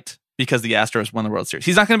not right because the Astros won the World Series.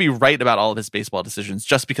 He's not going to be right about all of his baseball decisions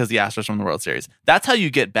just because the Astros won the World Series. That's how you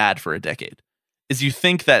get bad for a decade, is you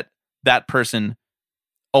think that that person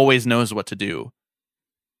always knows what to do.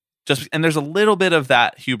 And there's a little bit of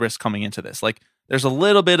that hubris coming into this. Like, there's a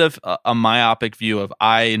little bit of a myopic view of,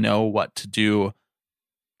 I know what to do.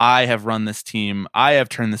 I have run this team. I have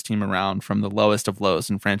turned this team around from the lowest of lows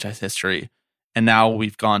in franchise history. And now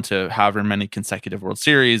we've gone to however many consecutive World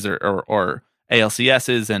Series or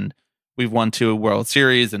ALCSs, and we've won 2 World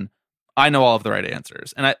Series, and I know all of the right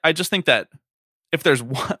answers. And I just think that if there's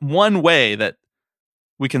one way that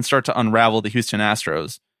we can start to unravel the Houston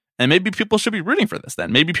Astros, and maybe people should be rooting for this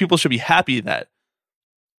then. Maybe people should be happy that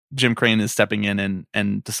Jim Crane is stepping in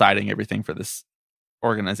and deciding everything for this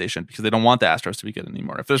organization because they don't want the Astros to be good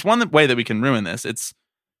anymore. If there's one way that we can ruin this, it's,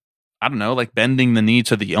 I don't know, like bending the knee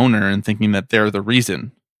to the owner and thinking that they're the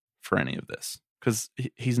reason for any of this. Because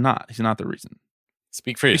he's not. He's not the reason.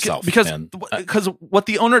 Speak for yourself. Because what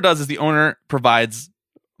the owner does is the owner provides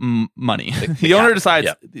money. The owner decides.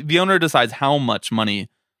 Yeah. The owner decides how much money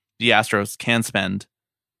the Astros can spend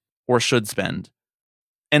or should spend.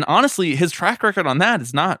 And honestly, his track record on that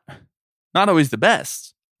is not always the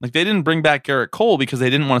best. Like, they didn't bring back Garrett Cole because they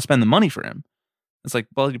didn't want to spend the money for him. It's like,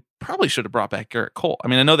 well, you probably should have brought back Garrett Cole. I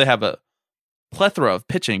mean, I know they have a plethora of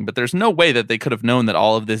pitching, but there's no way that they could have known that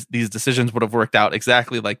all of these decisions would have worked out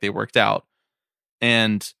exactly like they worked out.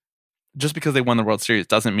 And just because they won the World Series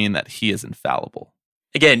doesn't mean that he is infallible.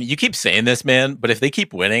 Again, you keep saying this, man, but if they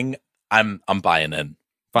keep winning, I'm buying in.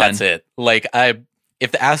 Fine. That's it. Like,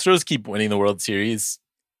 if the Astros keep winning the World Series,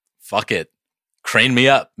 fuck it. Crane me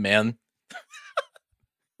up, man.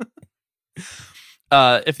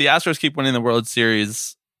 If the Astros keep winning the World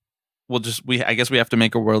Series, I guess we have to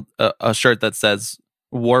make a shirt that says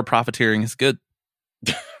war profiteering is good.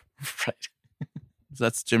 Right.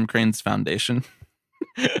 That's Jim Crane's foundation.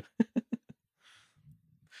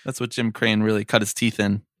 That's what Jim Crane really cut his teeth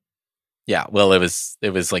in. Yeah, well, it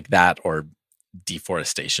was like that or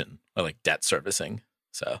deforestation or like debt servicing.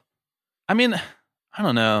 So, I mean, I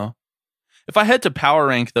don't know. If I had to power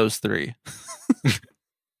rank those 3,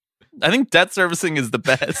 I think debt servicing is the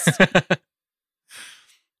best.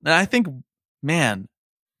 And I think, man,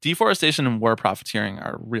 deforestation and war profiteering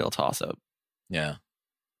are a real toss-up. Yeah.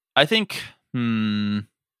 I think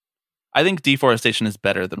deforestation is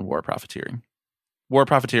better than war profiteering. War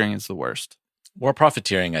profiteering is the worst. War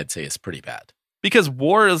profiteering, I'd say, is pretty bad. Because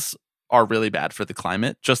wars are really bad for the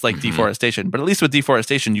climate, just like deforestation. But at least with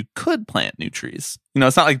deforestation, you could plant new trees. You know,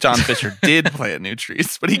 it's not like John Fisher did plant new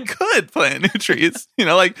trees, but he could plant new trees. You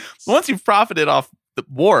know, like, once you've profited off the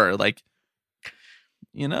war, like,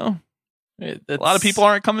 you know, a lot of people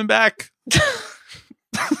aren't coming back. Do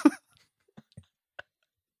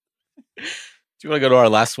you want to go to our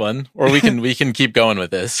last one, or we can keep going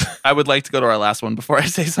with this? I would like to go to our last one before I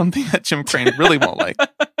say something that Jim Crane really won't like.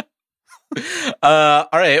 All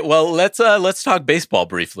right. Well, let's talk baseball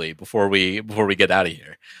briefly before we get out of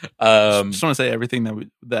here. Just want to say everything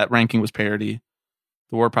that ranking was parody.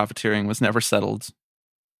 The war profiteering was never settled,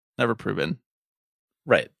 never proven.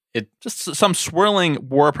 Right. It just some swirling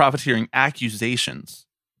war profiteering accusations.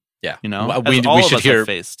 Yeah. You know, we should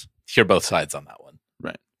hear both sides on that one.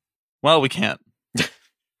 Right. Well, we can't.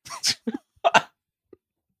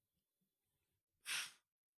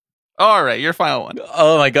 All right, your final one.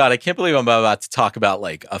 Oh my god, I can't believe I'm about to talk about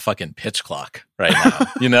like a fucking pitch clock right now.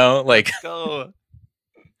 You know, like go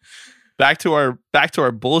back to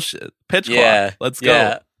our bullshit pitch clock. Let's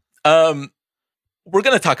go. Yeah. We're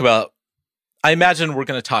gonna talk about. I imagine we're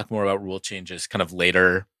gonna talk more about rule changes kind of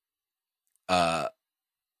later,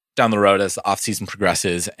 down the road as the offseason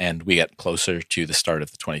progresses and we get closer to the start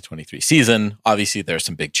of the 2023 season. Obviously, there are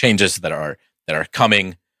some big changes that are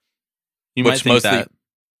coming. You might think that,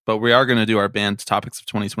 but we are going to do our banned topics of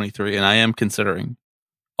 2023, and I am considering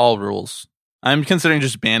all rules. I'm considering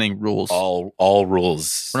just banning rules. All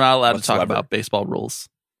rules. We're not allowed to talk about baseball rules.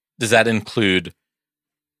 Does that include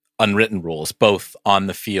unwritten rules, both on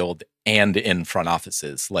the field and in front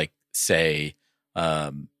offices? Like, say,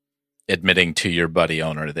 admitting to your buddy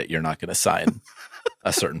owner that you're not going to sign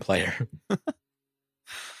a certain player.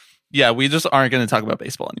 Yeah, we just aren't going to talk about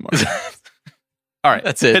baseball anymore. All right,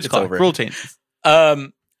 that's it. Pitch it's clock. Over. Rule changes.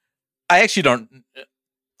 I actually don't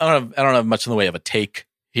have much in the way of a take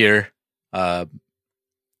here.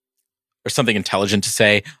 or something intelligent to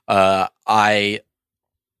say. I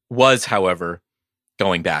was, however,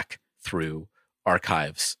 going back through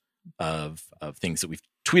archives of things that we've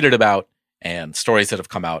tweeted about and stories that have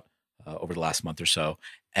come out over the last month or so,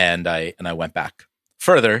 and I went back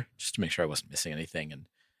further just to make sure I wasn't missing anything,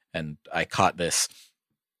 and I caught this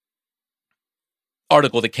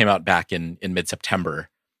article that came out back in mid-September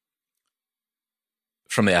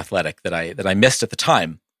from The Athletic that I missed at the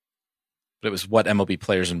time, but it was what MLB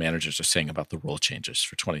players and managers are saying about the rule changes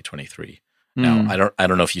for 2023. Now, I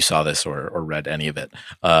don't know if you saw this or read any of it,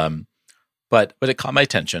 but it caught my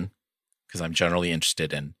attention because I'm generally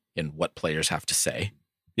interested in what players have to say.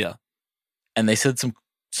 Yeah, and they said some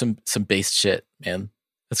base shit, man.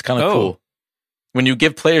 That's kind of cool. When you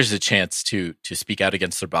give players a chance to speak out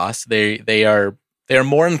against their boss, they are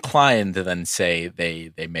more inclined than say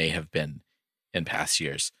they may have been in past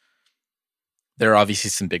years. There are obviously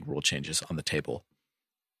some big rule changes on the table.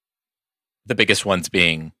 The biggest ones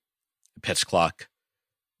being pitch clock,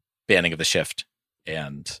 banning of the shift,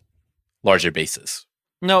 and larger bases.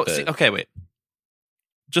 No, okay, wait.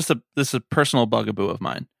 This is a personal bugaboo of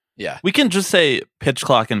mine. Yeah. We can just say pitch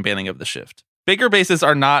clock and banning of the shift. Bigger bases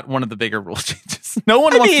are not one of the bigger rule changes. No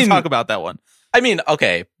one wants to talk about that one. I mean,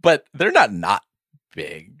 okay, but they're not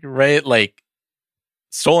big, right? Like,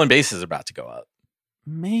 stolen bases are about to go up.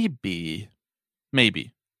 Maybe.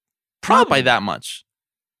 Probably. Not by that much.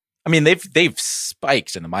 I mean, they've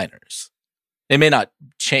spiked in the minors. They may not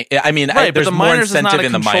change. I mean, right, there's but the more minors is not incentive a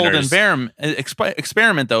in the controlled minors.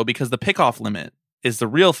 experiment, though, because the pickoff limit is the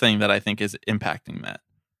real thing that I think is impacting that,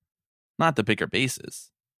 not the bigger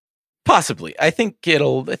bases. Possibly, I think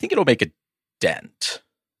it'll make a dent.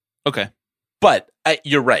 Okay, but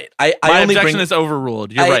you're right. My objection is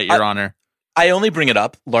overruled. You're right, Your Honor. I only bring it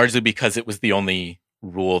up largely because it was the only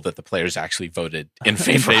rule that the players actually voted in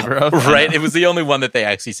favor of. Right, it was the only one that they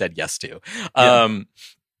actually said yes to. Yeah.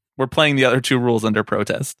 We're playing the other two rules under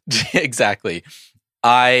protest. Exactly.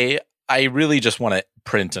 I really just want to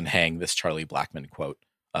print and hang this Charlie Blackmon quote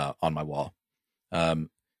on my wall.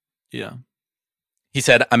 Yeah. He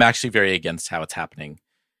said, "I'm actually very against how it's happening.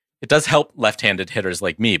 It does help left-handed hitters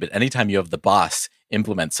like me, but anytime you have the boss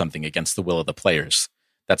implement something against the will of the players,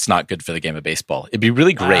 that's not good for the game of baseball. It'd be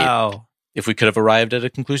really great if we could have arrived at a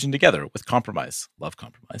conclusion together with compromise. Love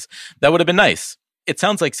compromise. That would have been nice. It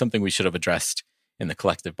sounds like something we should have addressed in the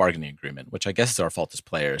collective bargaining agreement, which I guess is our fault as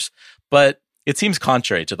players. But it seems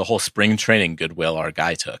contrary to the whole spring training goodwill our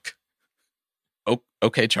guy took." Oh,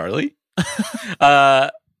 okay, Charlie.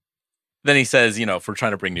 Then he says, if we're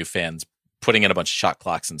trying to bring new fans, putting in a bunch of shot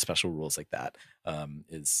clocks and special rules like that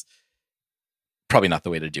is probably not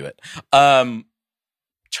the way to do it.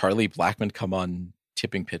 Charlie Blackmon come on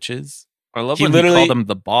Tipping Pitches. I love when he called him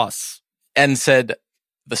the boss. And said,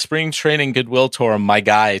 "The spring training goodwill tour my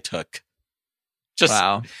guy took."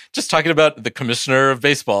 Just talking about the commissioner of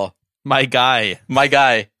baseball. My guy.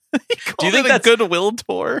 Do you think that's a goodwill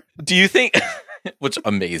tour? Do you think... Which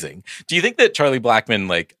amazing. Do you think that Charlie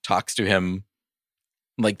Blackmon talks to him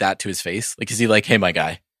like that to his face? Is he like, "Hey, my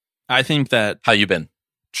guy"? I think that how you been?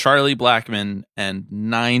 Charlie Blackmon and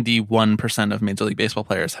 91% of Major League Baseball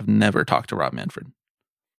players have never talked to Rob Manfred.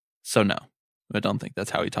 So no, I don't think that's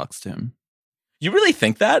how he talks to him. You really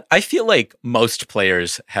think that? I feel like most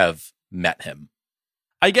players have met him.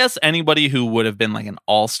 I guess anybody who would have been an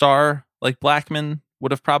all-star like Blackmon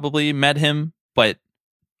would have probably met him, but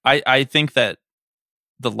I think that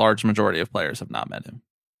the large majority of players have not met him.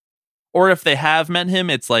 Or if they have met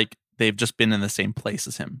him, it's they've just been in the same place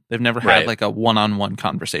as him. They've never had a one-on-one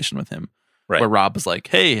conversation with him where Rob was like,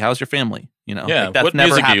 "Hey, how's your family?" Yeah, that's what never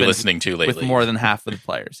music are you happened listening to lately? With more than half of the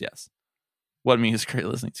players, yes. What music are you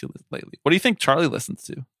listening to lately? What do you think Charlie listens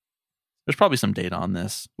to? There's probably some data on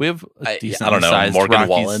this. We have a decent I don't know, Morgan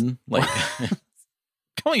Wallen.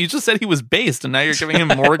 Come on, you just said he was based, and now you're giving him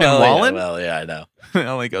Morgan Wallen? Yeah, I know. It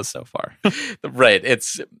only goes so far. Right.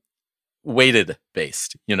 It's weighted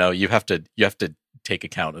based. You have to take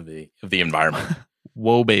account of the environment.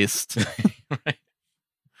 Woe based. Right.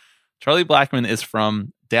 Charlie Blackmon is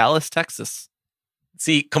from Dallas, Texas.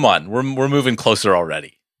 See, come on, we're moving closer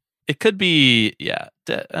already. It could be,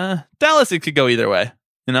 Dallas. It could go either way.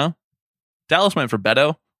 Dallas went for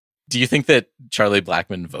Beto. Do you think that Charlie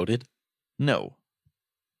Blackmon voted? No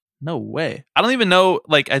way. I don't even know.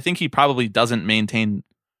 I think he probably doesn't maintain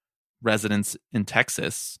residence in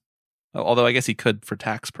Texas. Although I guess he could for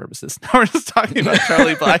tax purposes. Now we're just talking about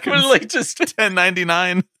Charlie Blackmon. Just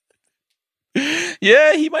 1099.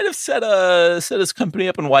 Yeah, he might have set his company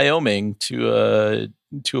up in Wyoming to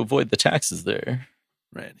avoid the taxes there.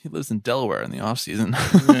 Right. He lives in Delaware in the off season.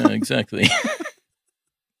 Yeah, exactly.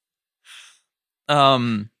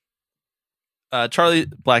 Charlie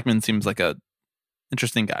Blackmon seems like a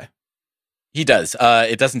interesting guy. He does.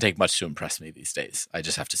 It doesn't take much to impress me these days, I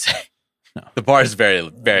just have to say. No. The bar is very,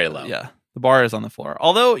 very low. Yeah, the bar is on the floor.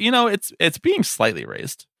 Although, it's being slightly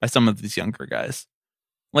raised by some of these younger guys.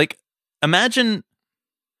 Like, imagine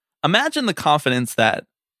the confidence that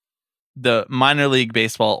the minor league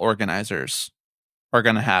baseball organizers are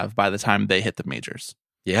going to have by the time they hit the majors.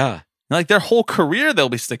 Yeah. Like, their whole career, they'll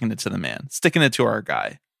be sticking it to the man, sticking it to our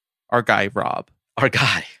guy, Rob. Our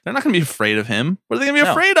guy. They're not going to be afraid of him. What are they going to be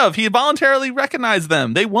afraid of? He voluntarily recognized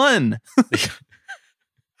them. They won.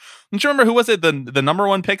 Don't you remember who was it? The number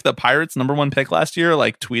one pick, the Pirates' number one pick last year,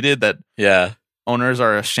 like tweeted that owners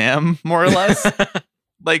are a sham, more or less.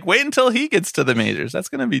 Like, wait until he gets to the majors. That's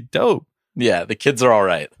going to be dope. Yeah, the kids are all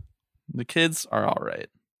right. The kids are all right.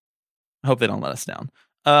 I hope they don't let us down.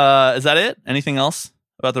 Is that it? Anything else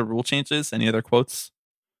about the rule changes? Any other quotes?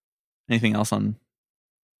 Anything else on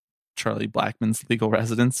Charlie Blackmon's legal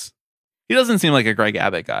residence? He doesn't seem like a Greg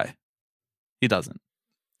Abbott guy. He doesn't.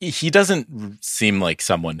 He doesn't seem like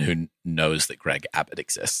someone who knows that Greg Abbott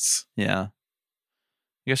exists. Yeah. I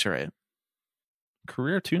guess you're right.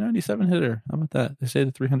 Career 297 hitter. How about that? They say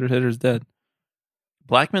the 300 hitter is dead.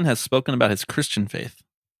 Blackmon has spoken about his Christian faith,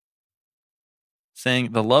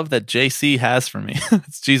 saying the love that JC has for me.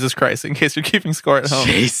 It's Jesus Christ, in case you're keeping score at home.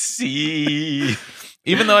 JC.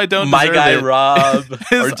 Even though I don't My guy it, Rob,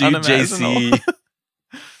 our dude JC.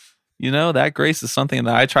 That grace is something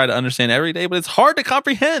that I try to understand every day, but it's hard to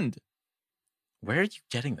comprehend. Where are you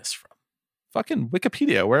getting this from? Fucking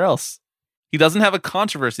Wikipedia. Where else? He doesn't have a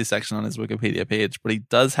controversy section on his Wikipedia page, but he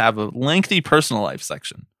does have a lengthy personal life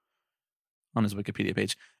section on his Wikipedia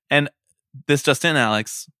page. And this just in,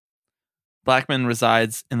 Alex, Blackmon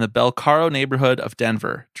resides in the Belcaro neighborhood of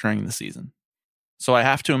Denver during the season. So I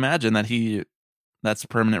have to imagine that that's a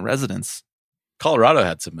permanent residence. Colorado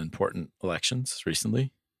had some important elections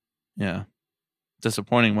recently. Yeah.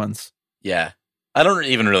 Disappointing ones. Yeah. I don't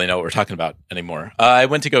even really know what we're talking about anymore. I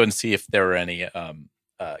went to go and see if there were any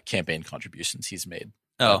campaign contributions he's made.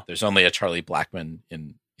 There's only a Charlie Blackmon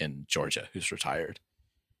in Georgia who's retired.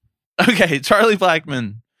 Okay, Charlie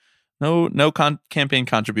Blackmon. No campaign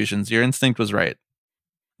contributions. Your instinct was right.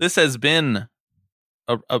 This has been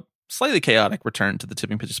a slightly chaotic return to the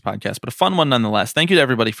Tipping Pitches podcast, but a fun one nonetheless. Thank you to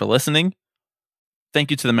everybody for listening. Thank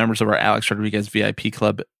you to the members of our Alex Rodriguez VIP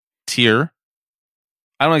Club tier.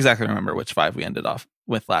 I don't exactly remember which 5 we ended off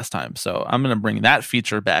with last time, so I'm going to bring that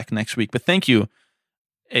feature back next week. But thank you,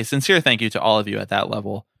 a sincere thank you to all of you at that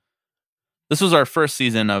level. This was our first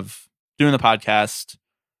season of doing the podcast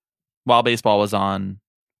while baseball was on,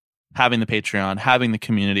 having the Patreon, having the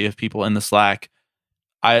community of people in the Slack.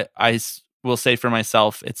 I will say for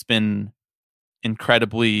myself, it's been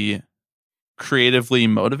incredibly creatively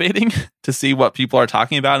motivating to see what people are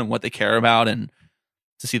talking about and what they care about, and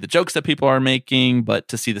to see the jokes that people are making, but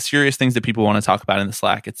to see the serious things that people want to talk about in the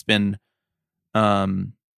Slack. It's been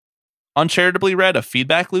uncharitably read a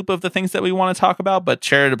feedback loop of the things that we want to talk about, but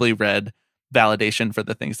charitably read validation for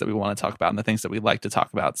the things that we want to talk about and the things that we like to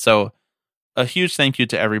talk about. So a huge thank you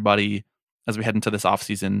to everybody as we head into this off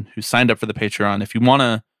season who signed up for the Patreon. If you want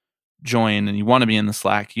to join and you want to be in the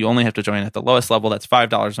Slack, you only have to join at the lowest level. That's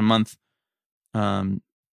 $5 a month.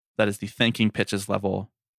 That is the Thanking Pitches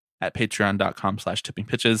level at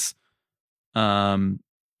patreon.com/tippingpitches.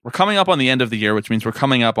 We're coming up on the end of the year, which means we're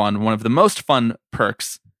coming up on one of the most fun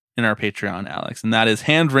perks in our Patreon, Alex, and that is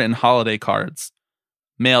handwritten holiday cards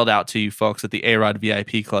mailed out to you folks at the A-Rod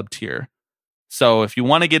VIP Club tier. So if you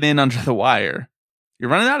want to get in under the wire,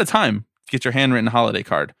 you're running out of time to get your handwritten holiday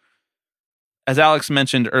card. As Alex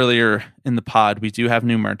mentioned earlier in the pod, we do have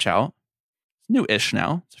new merch out. It's new-ish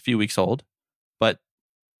now. It's a few weeks old, but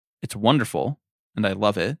it's wonderful, and I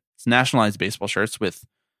love it. It's nationalized baseball shirts with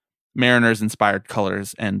Mariners-inspired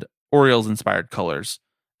colors and Orioles-inspired colors,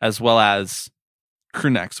 as well as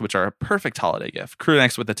crew necks, which are a perfect holiday gift. Crew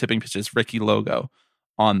necks with the Tipping Pitches Ricky logo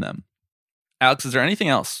on them. Alex, is there anything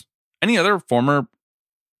else? Any other former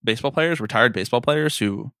baseball players, retired baseball players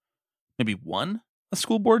who maybe won a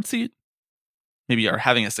school board seat? Maybe are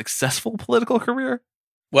having a successful political career?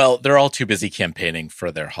 Well, they're all too busy campaigning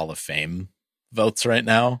for their Hall of Fame votes right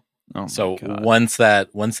now. Oh, so once that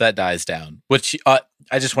dies down, which I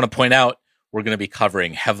just want to point out, we're going to be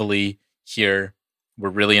covering heavily here. We're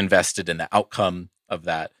really invested in the outcome of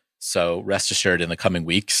that. So rest assured, in the coming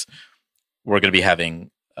weeks, we're going to be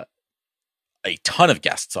having a ton of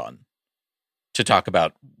guests on to talk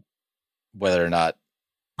about whether or not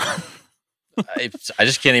I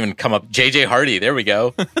just can't even come up. JJ Hardy, there we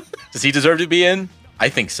go. Does he deserve to be in? I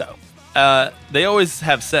think so. They always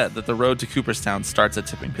have said that the road to Cooperstown starts at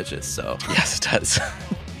Tipping Pitches. So yes, it does.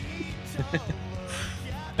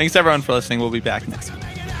 Thanks everyone for listening. We'll be back next week.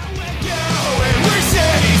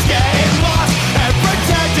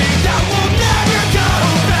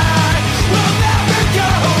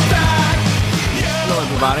 Hello,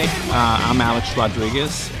 everybody. I'm Alex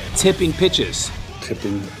Rodriguez. Tipping Pitches.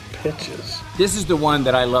 Tipping pitches. This is the one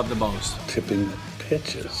that I love the most. Tipping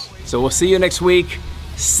pitches. So we'll see you next week.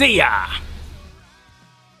 See ya!